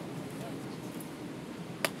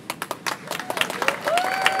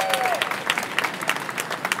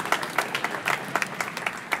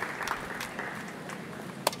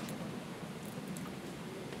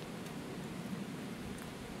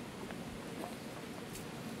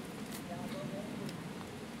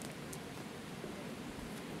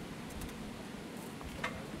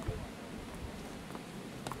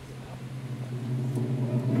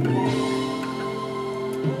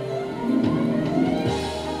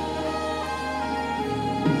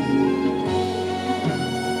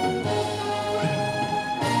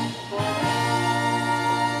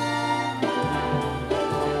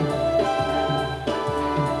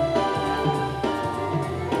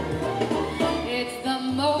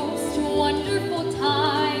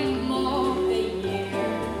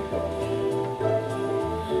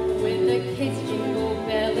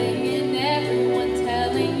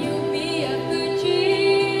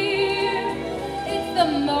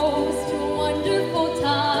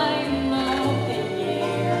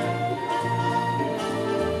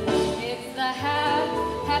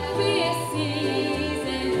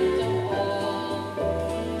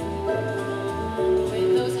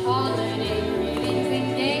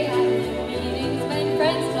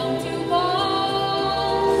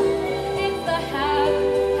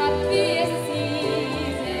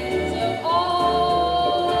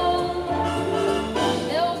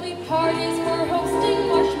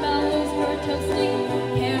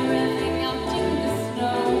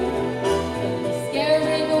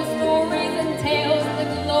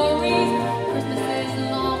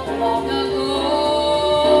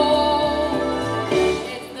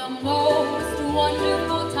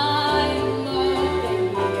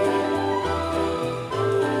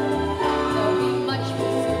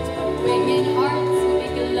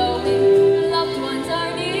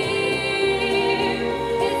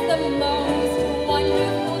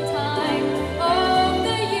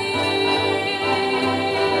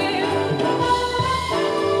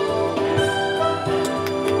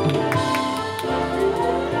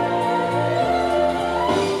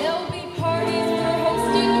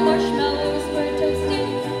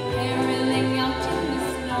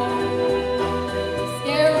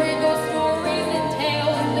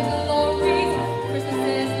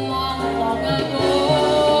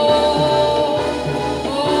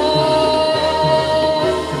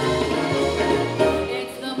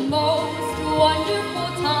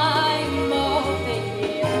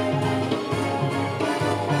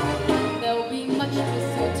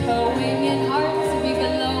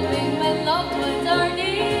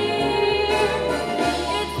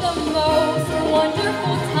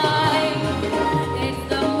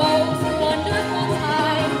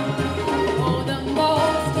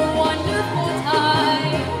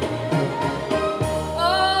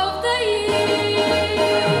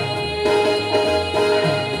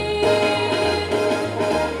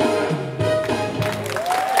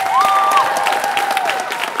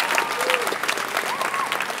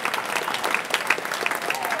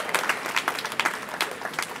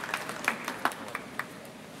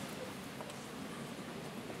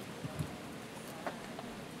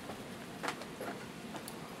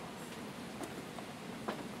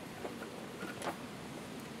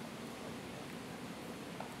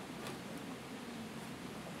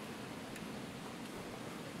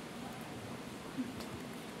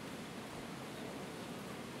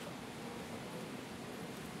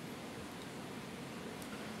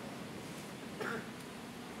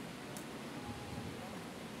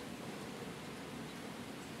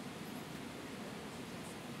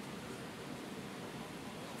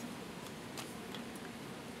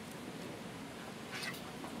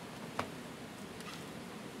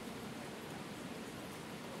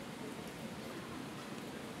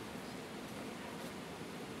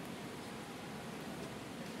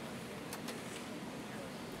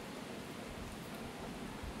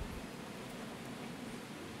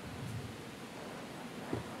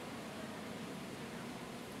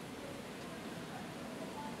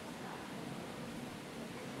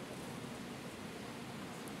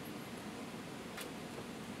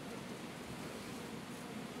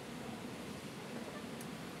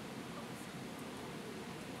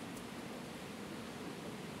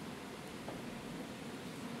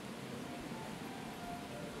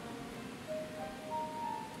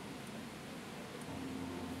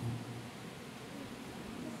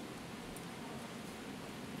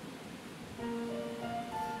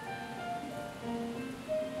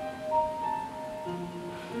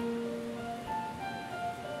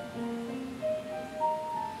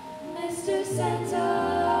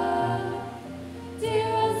 Santa, dear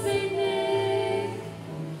old Saint Nick,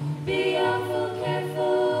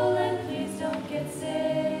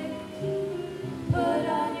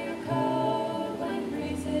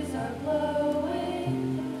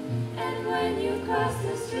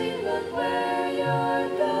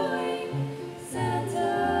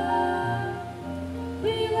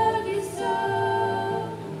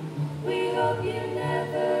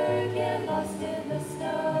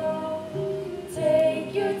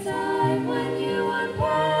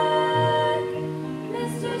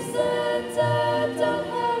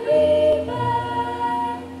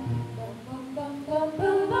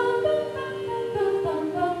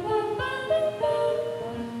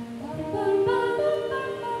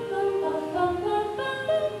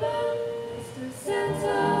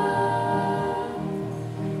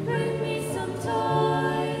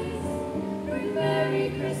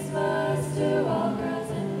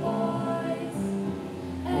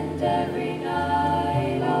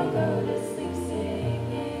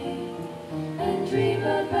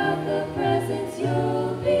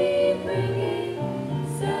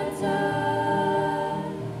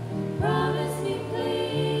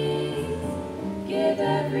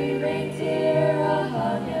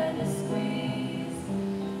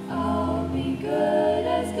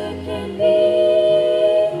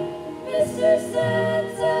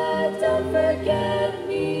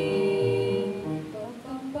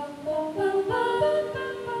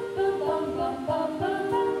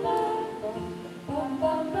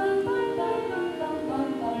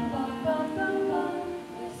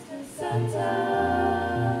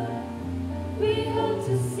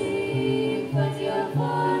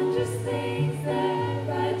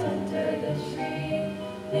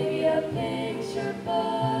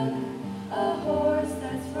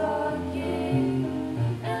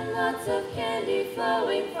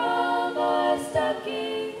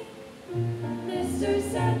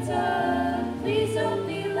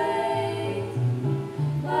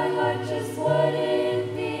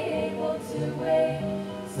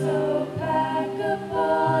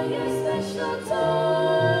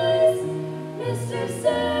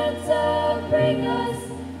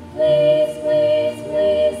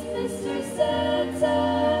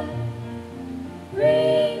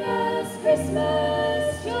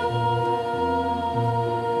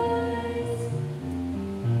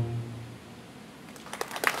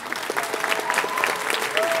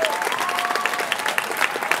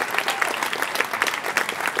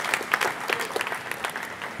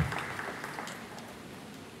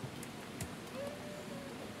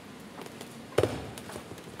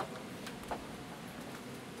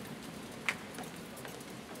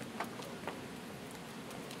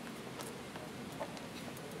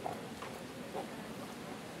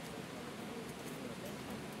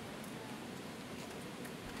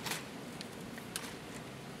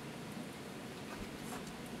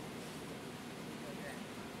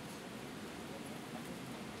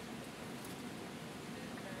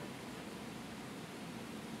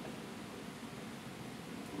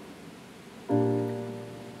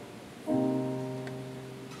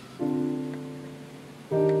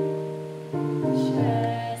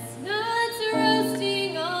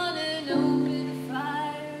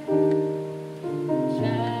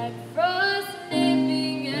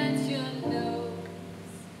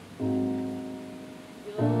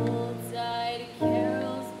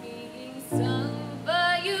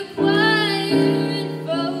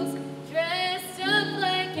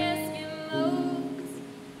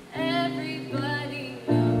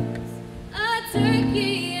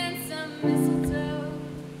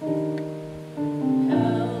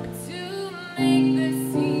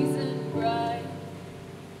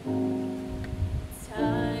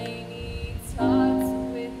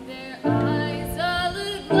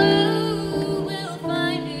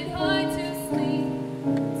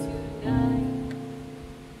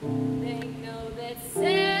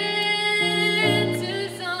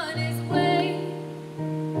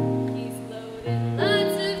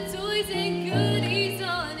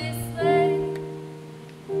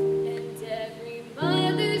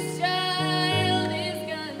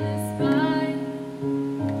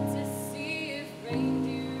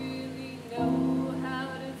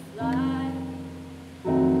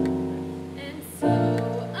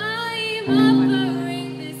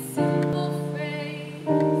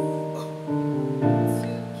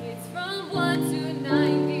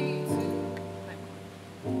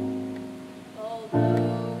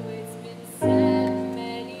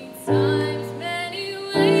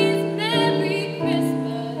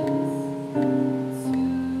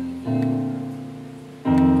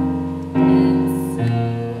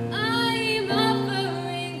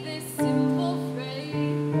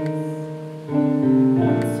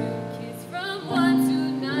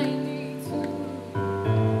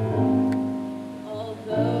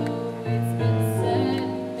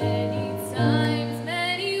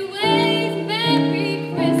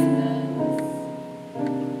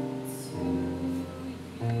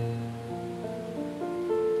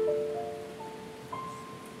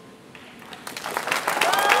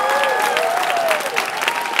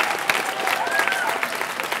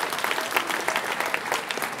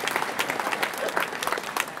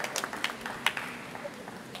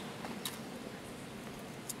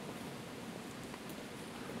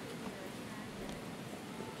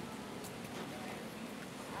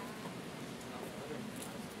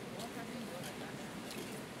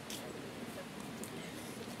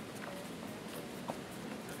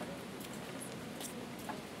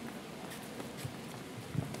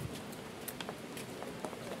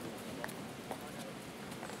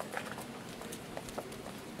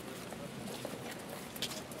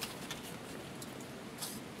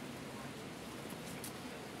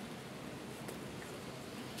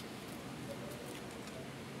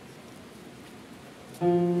 The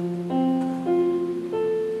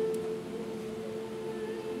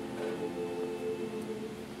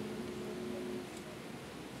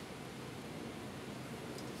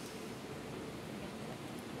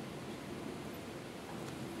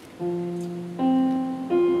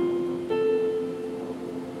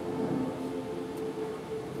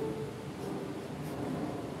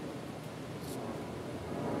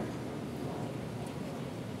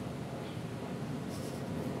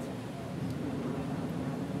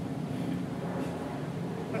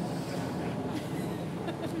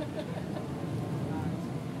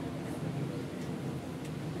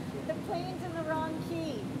plane's in the wrong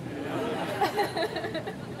key.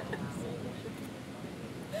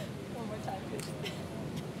 One more time, please.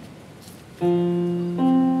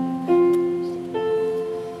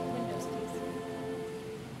 Windows, please.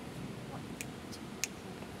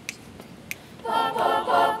 Pop, pop,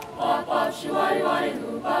 pop, pop, pop, shoo-wadi, wadi,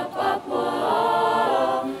 hoo, pop, pop, whoa.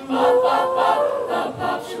 Pop, pop, pop, pop,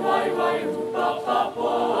 pop, shoo-wadi, wadi, hoo, pop, pop,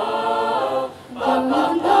 whoa. Pop,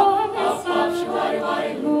 pop, pop, pop, pop, shoo-wadi, wadi,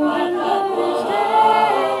 hoo, pop, pop, whoa.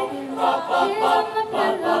 Pop, pop, pop,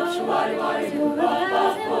 pop, pop, shoo-wadi, wadi, hoo, pop,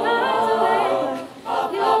 pop, whoa. Pop,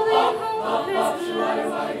 pop, pop, pop, pop, shoo-wadi,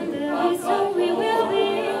 wadi, hoo, pop, pop, We will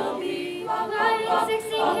be lighting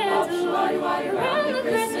 16 candles around the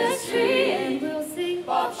Christmas tree, and we'll sing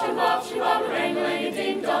bop, shabop, shabop, ring-a-ling,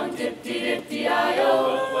 ding-dong, dip-dee-dip-dee-I-O.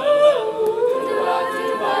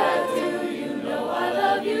 Do-I-do, you know I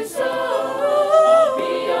love you so. I'll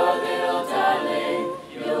be your little darling,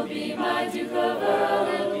 you'll be my Duke of Earl,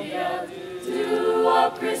 and we'll do our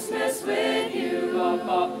Christmas with you. Pop,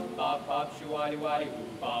 pop, pop, pop, shoo-wadi-wadi, hoo,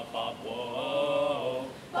 pop, pop, whoa.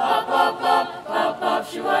 Pop, pop, pop, pop, pop,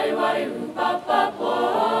 shoo-wadi-wadi, hoo, pop, pop,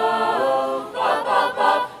 whoa. Pop, pop,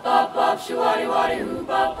 pop, pop, pop, shoo-wadi-wadi, hoo,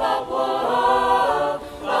 pop, pop, whoa.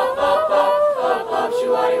 Pop, pop, pop, pop, pop,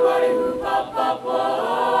 shoo-wadi-wadi.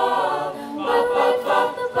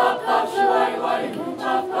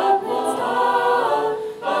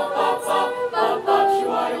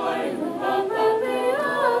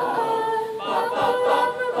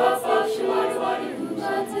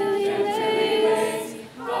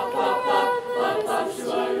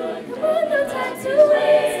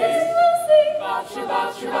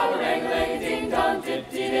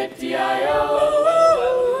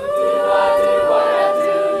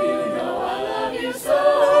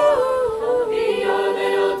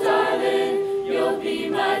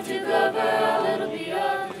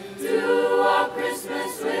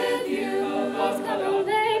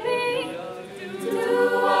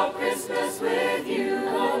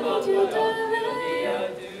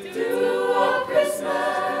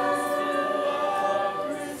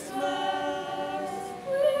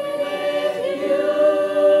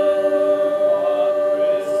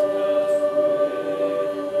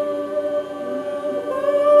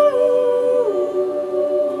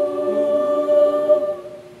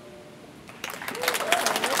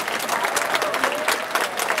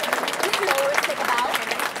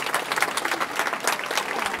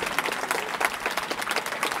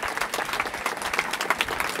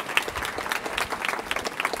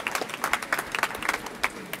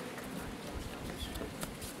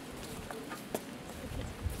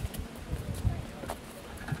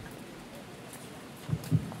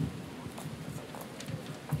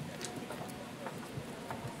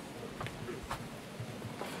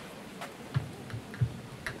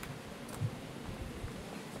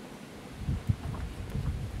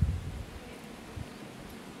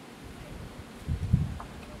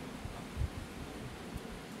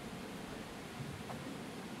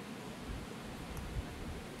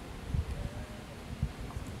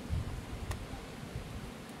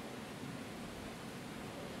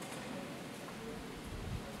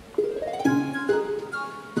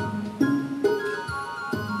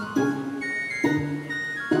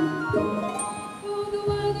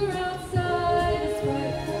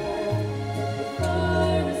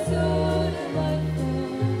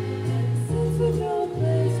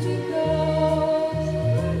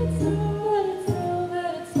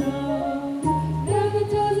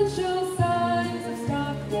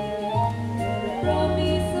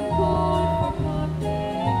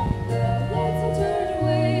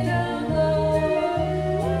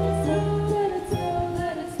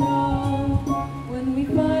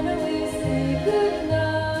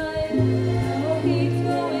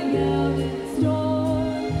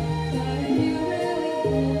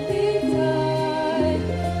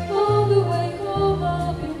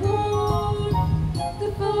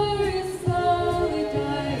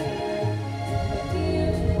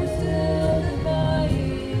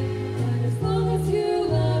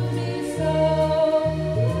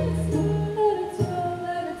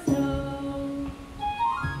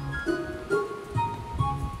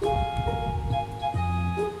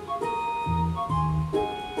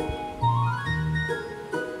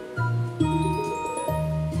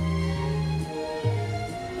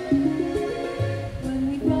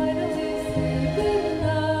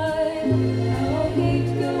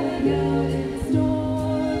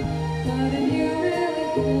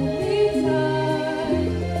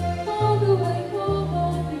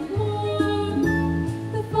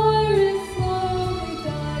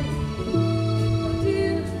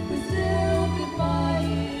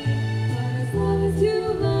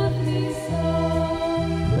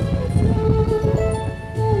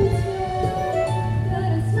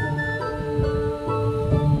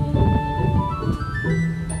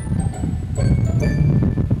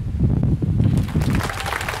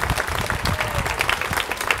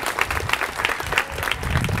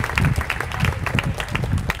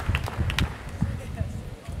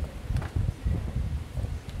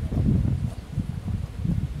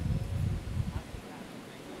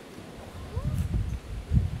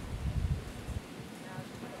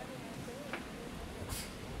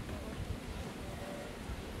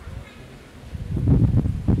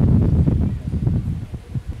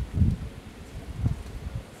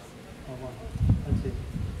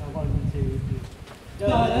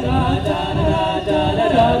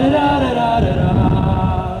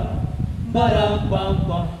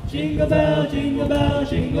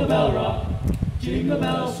 jingle bell rock. Jingle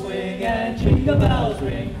bells swing and jingle bells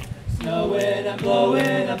ring. Snowing and blowing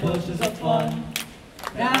and bushes of fun.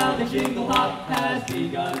 Now the jingle hop has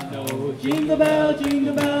begun. Oh, jingle bell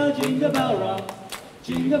rock.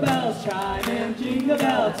 Jingle bells chime in jingle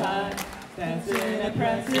bell time. Dancing and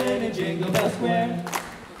prancing in Jingle Bell Square.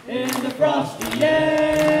 In the frosty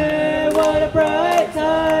air, what a bright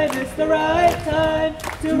time. It's the right time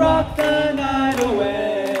to rock the night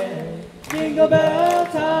away. Jingle bell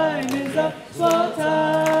time is a swell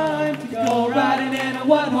time to go riding in a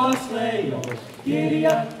one-horse sleigh. Oh, giddy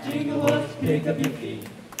up, jingle horse, pick up your feet.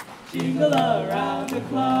 Jingle around the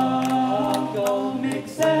clock. Go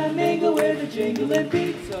mix and mingle with the jingling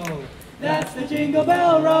beat. So that's the Jingle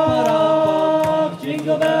Bell Rock.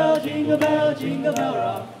 Jingle bell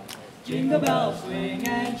rock. Jingle bells swing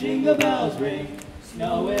and jingle bells ring.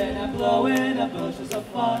 Snowing and blowing and bushes of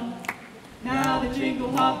fun. Now the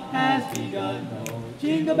jingle hop has begun. Oh,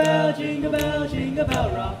 jingle bell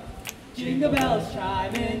rock. Jingle bells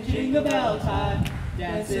chime in jingle bell time.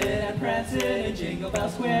 Dancing and prancing in Jingle Bell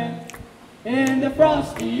Square. In the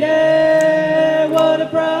frosty air, what a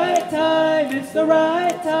bright time. It's the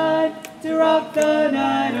right time to rock the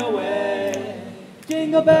night away.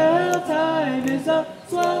 Jingle bell time is a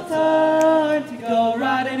swell time to go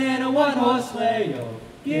riding in a one-horse sleigh. Oh,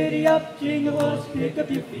 giddy up, jingle horse, pick up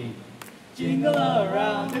your feet. Jingle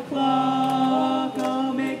around the clock.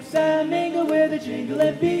 Oh, mix and mingle with a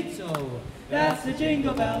jingling beat. So that's the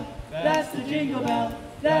jingle bell, that's the jingle bell,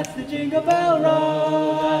 that's the Jingle Bell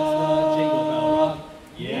Rock. That's the Jingle Bell Rock.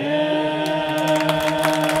 Yeah.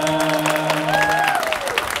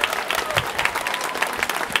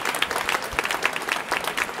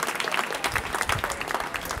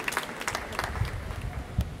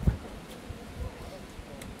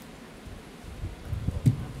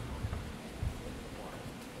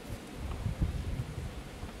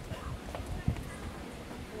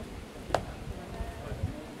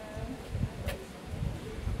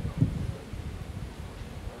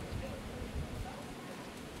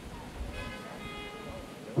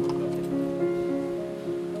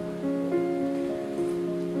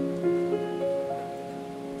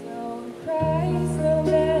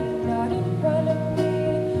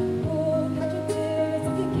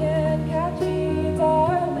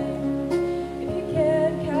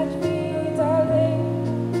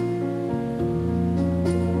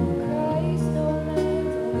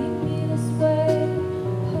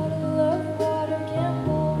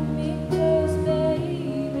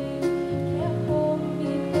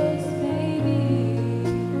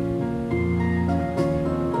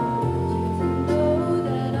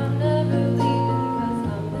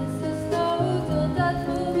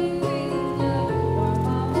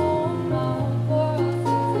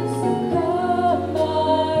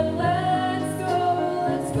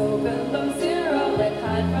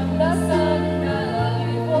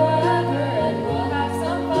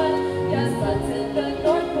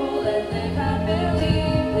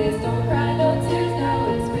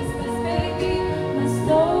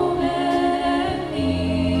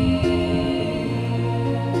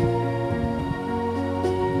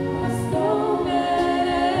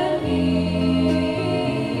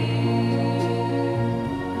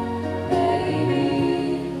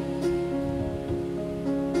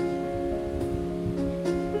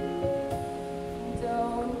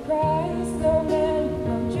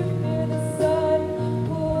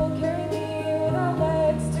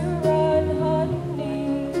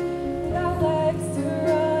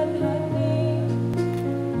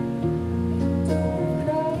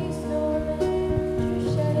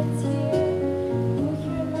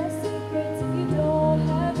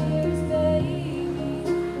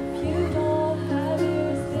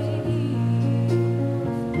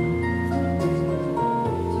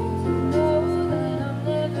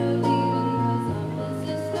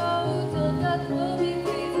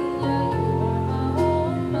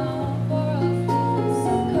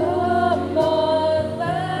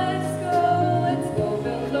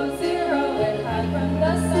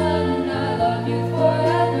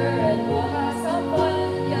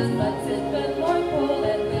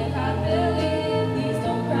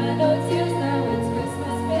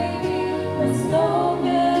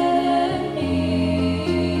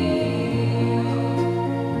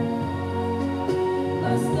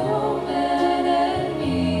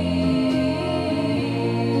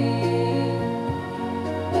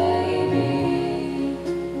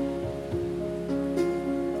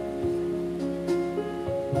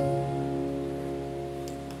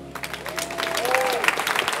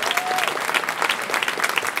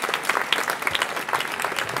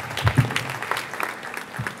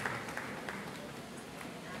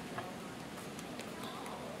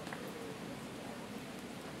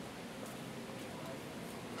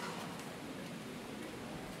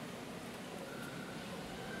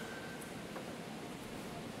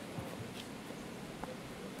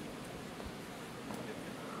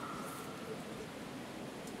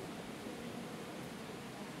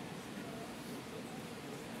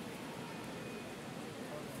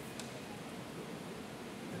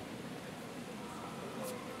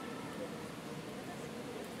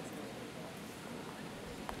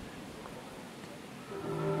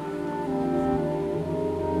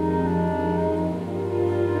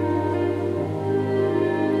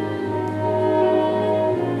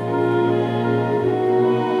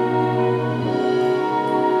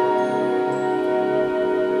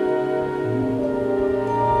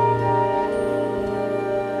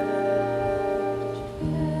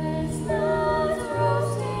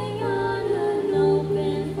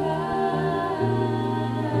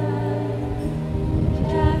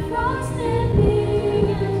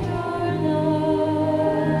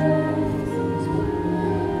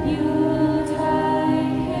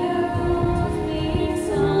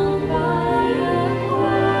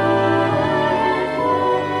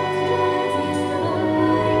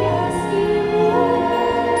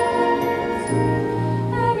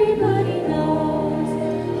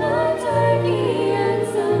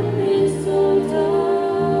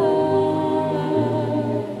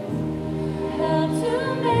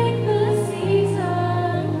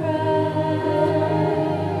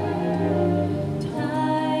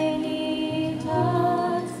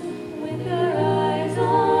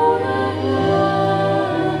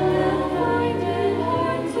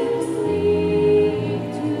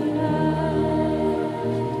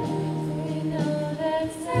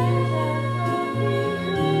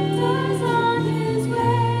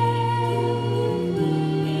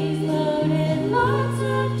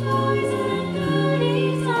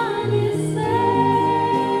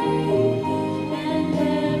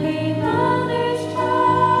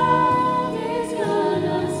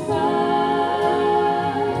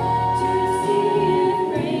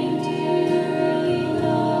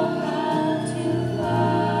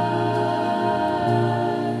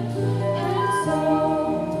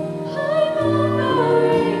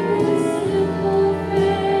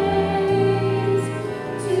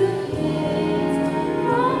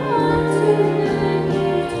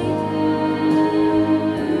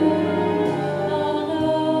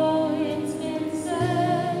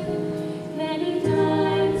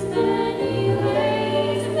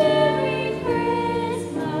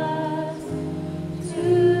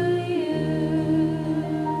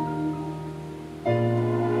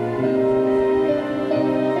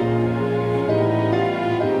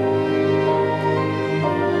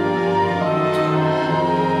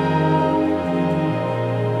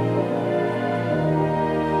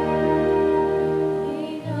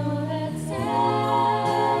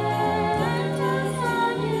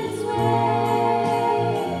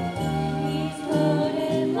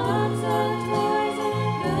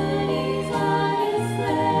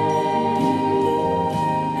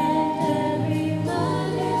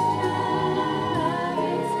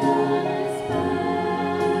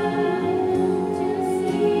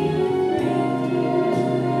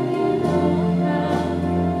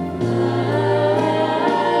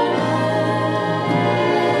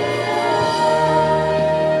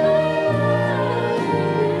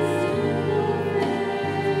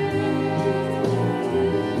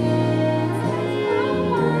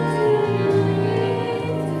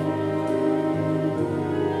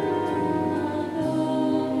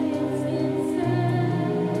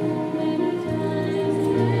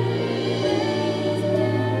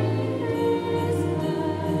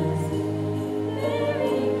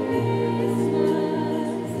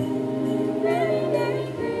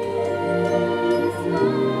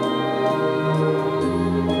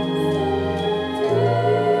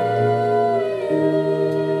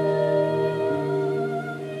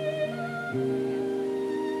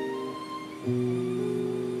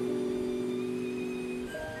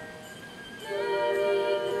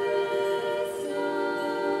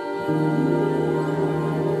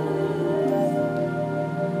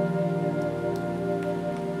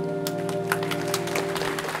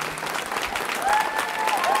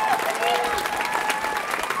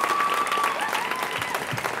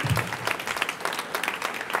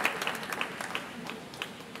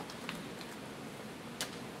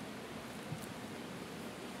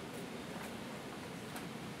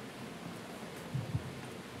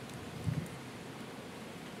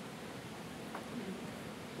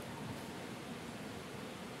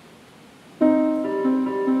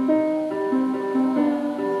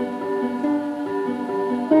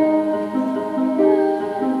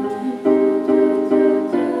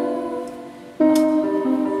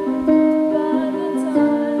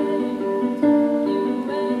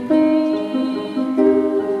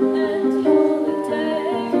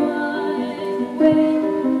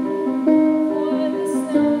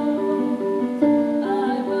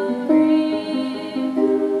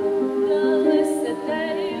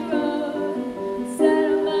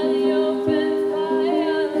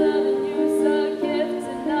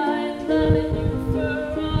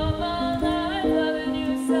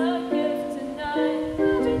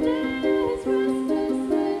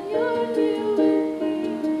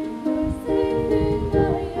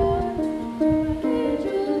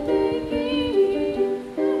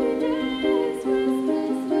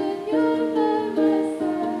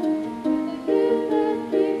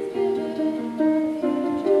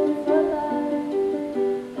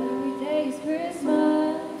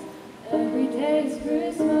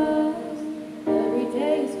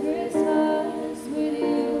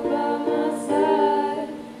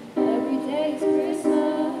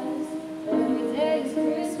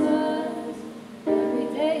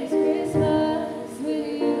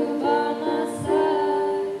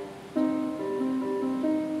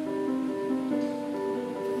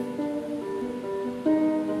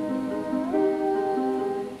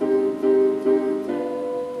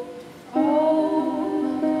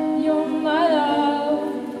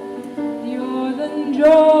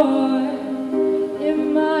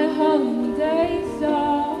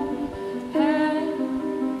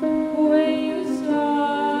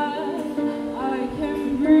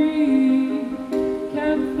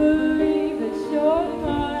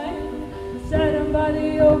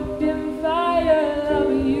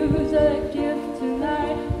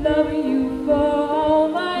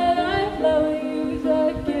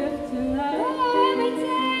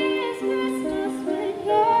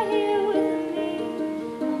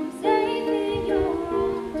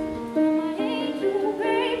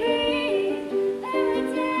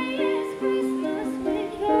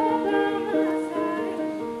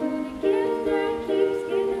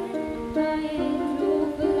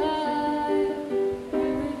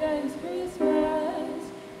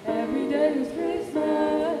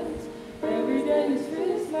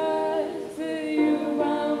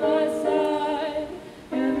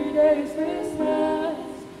 day is Christmas.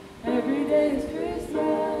 Every day is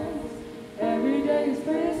Christmas. Every day is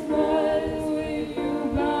Christmas with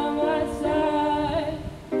you by my side.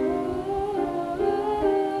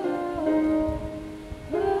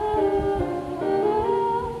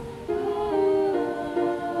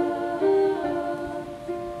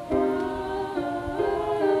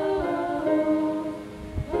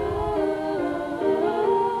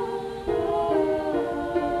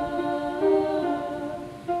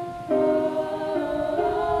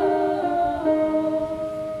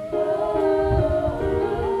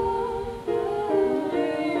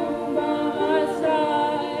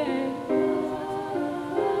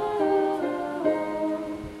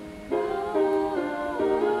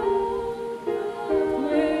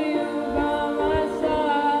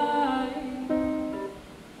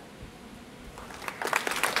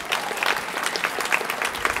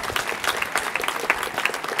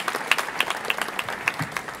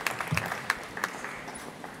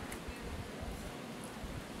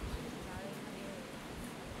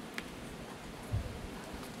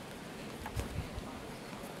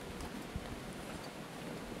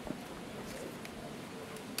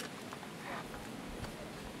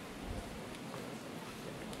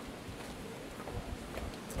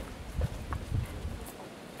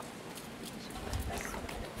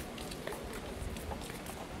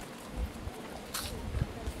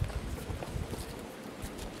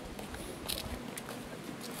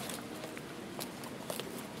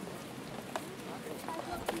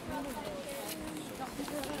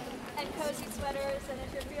 And cozy sweaters, and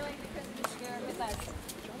if you're feeling the Christmas spirit with us.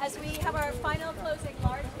 As we have our final closing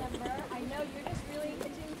large number, I know you're just really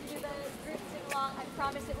itching to do the group sing along. I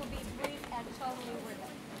promise it will be brief and totally worth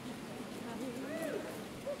it.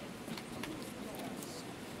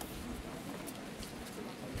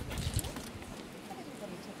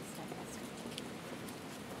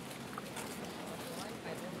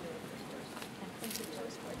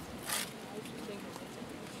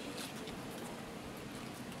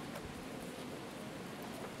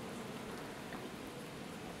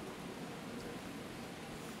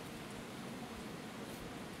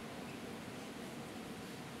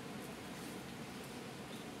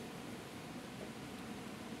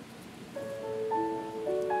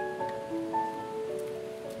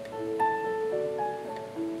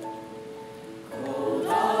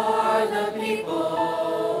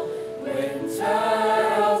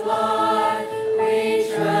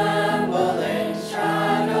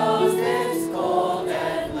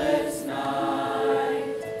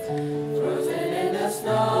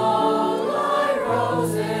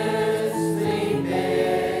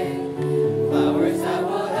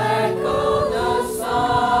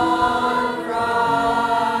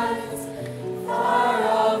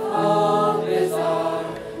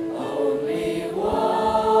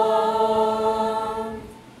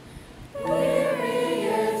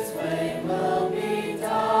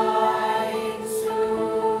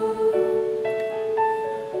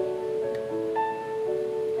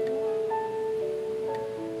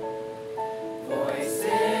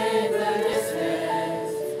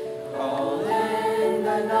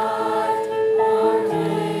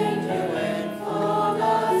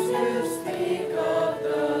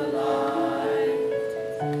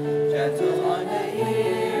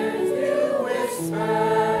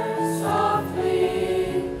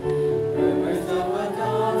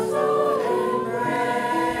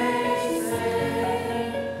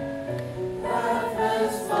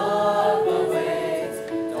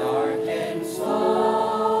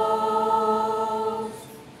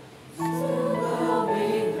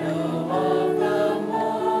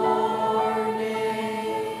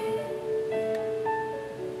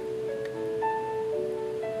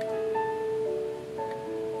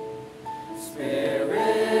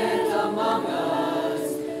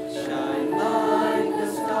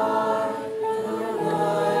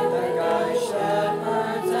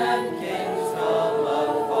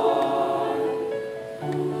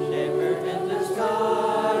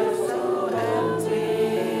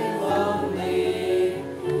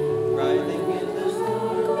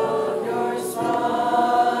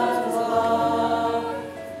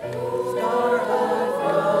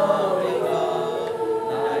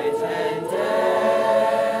 Day.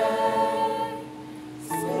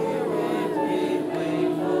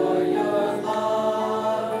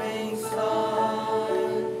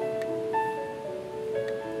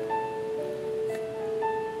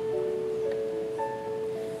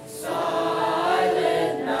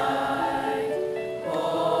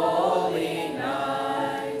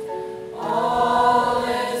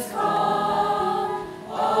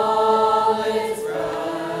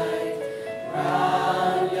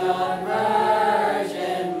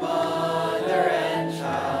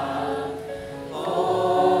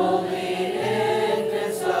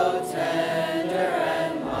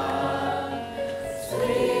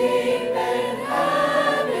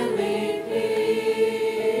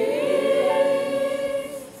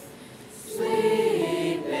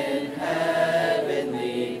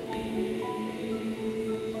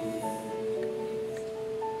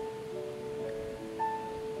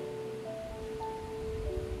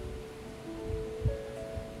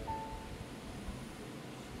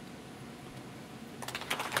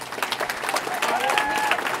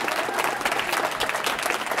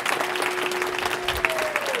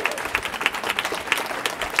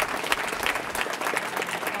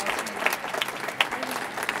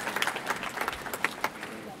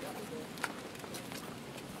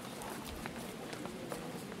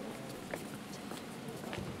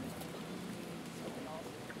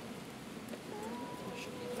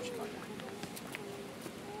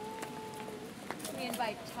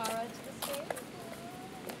 invite Tara to the stage.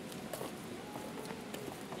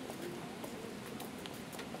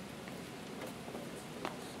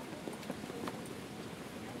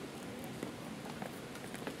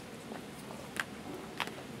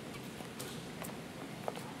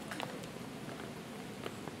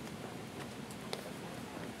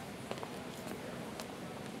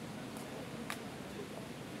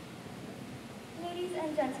 Ladies and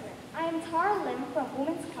gentlemen, I am Tara Lim from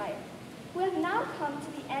Women's Choir. We have now come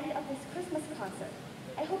to the end of this Christmas concert.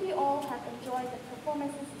 I hope you all have enjoyed the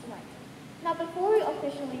performances tonight. Now before we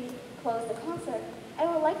officially close the concert, I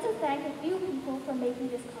would like to thank a few people for making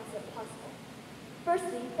this concert possible.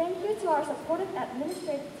 Firstly, thank you to our supportive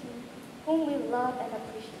administrative team, whom we love and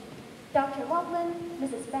appreciate. Dr. Loveland,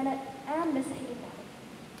 Mrs. Bennett, and Ms. Hayden.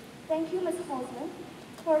 Thank you, Ms. Holzman,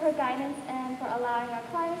 for her guidance and for allowing our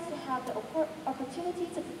choirs to have the opportunity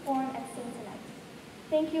to perform and sing tonight.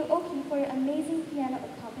 Thank you, Oki, for your amazing piano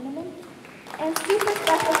accompaniment, and super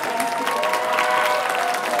special thanks to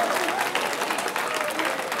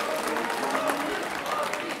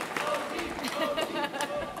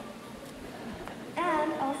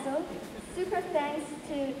And also, super thanks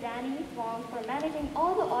to Danny Wong for managing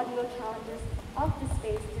all the audio challenges of the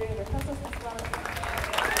space during rehearsals as well as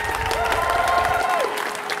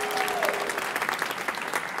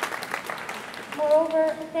Moreover,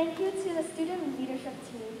 thank you to the student leadership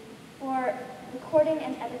team for recording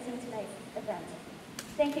and editing tonight's event.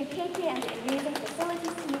 Thank you KK and the amazing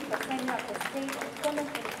facilities team for setting up the stage and equipment.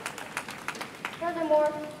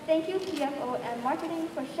 Furthermore, thank you PFO and marketing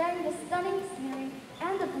for sharing the stunning scenery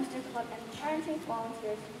and the Booster Club and parenting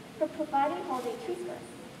volunteers for providing holiday treats for us.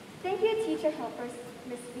 Thank you teacher helpers,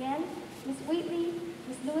 Ms. Qian, Ms. Wheatley,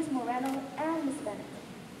 Ms. Lewis Moreno, and Ms. Bennett.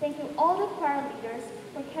 Thank you all the choir leaders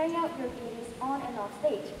for carrying out your duties on and off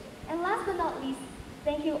stage. And last but not least,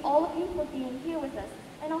 thank you all of you for being here with us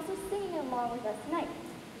and also singing along with us tonight.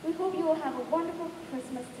 We hope you will have a wonderful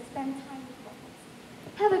Christmas to spend time with loved ones.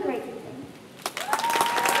 Have a great evening.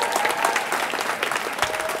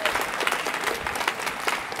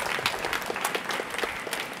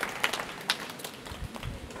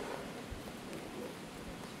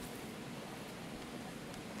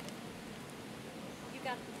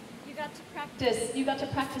 You got to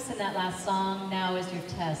practice in that last song. Now is your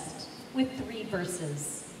test with 3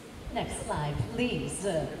 verses. Next slide, please.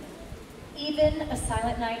 Even a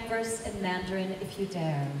silent night verse in Mandarin if you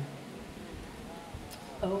dare.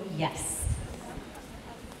 Oh yes.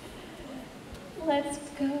 Let's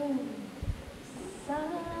go.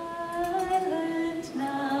 Silent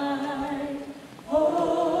night.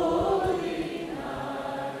 Holy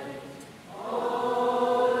night.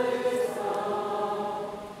 All is calm.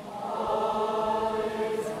 All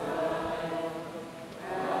is bright.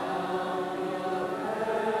 Round your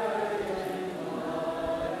virgin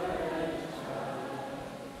mother and child.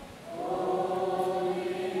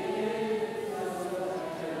 Holy is the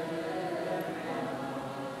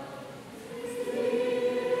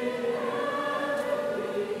Sleep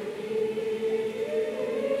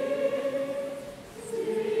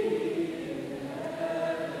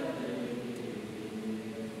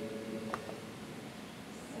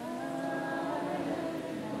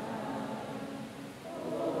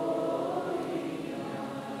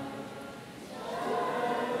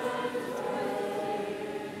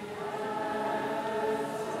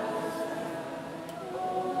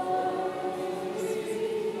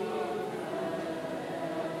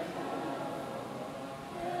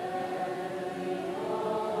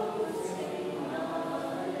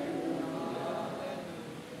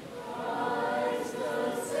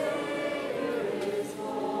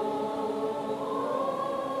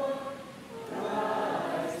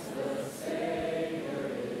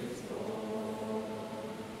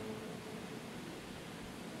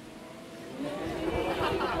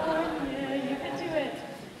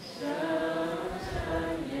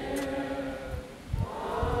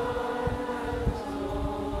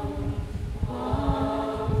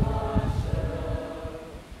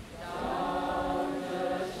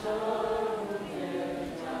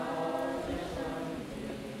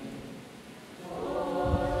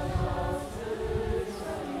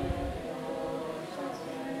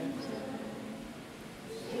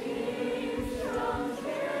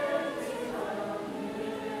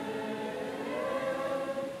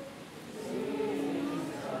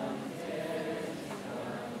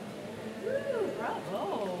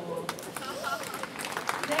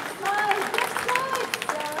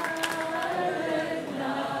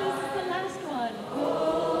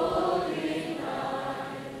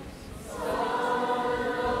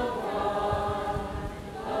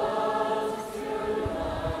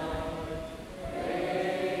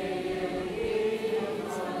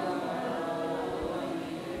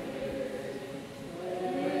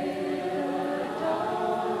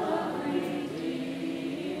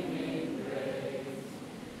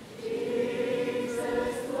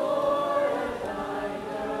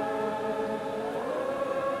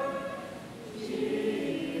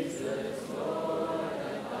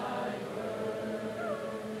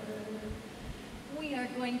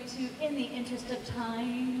going to, in the interest of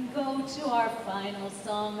time, go to our final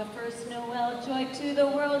song. First Noel, joy to the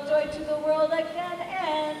world again,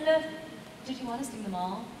 and did you want to sing them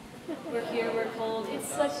all? We're here, we're cold.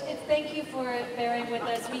 Thank you for bearing with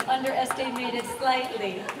us. We underestimated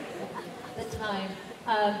slightly the time.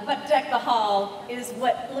 But Deck the Hall is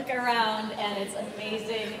what, look around, and it's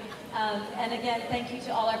amazing. And again, thank you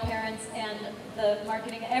to all our parents and the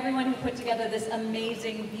marketing, everyone who put together this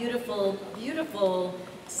amazing, beautiful, beautiful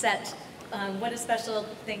set. What a special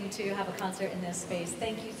thing to have a concert in this space.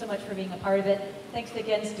 Thank you so much for being a part of it. Thanks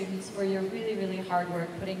again, students, for your really, really hard work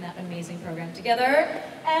putting that amazing program together.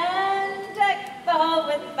 And deck the hall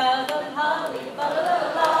with boughs of holly, la la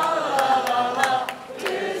la la la la.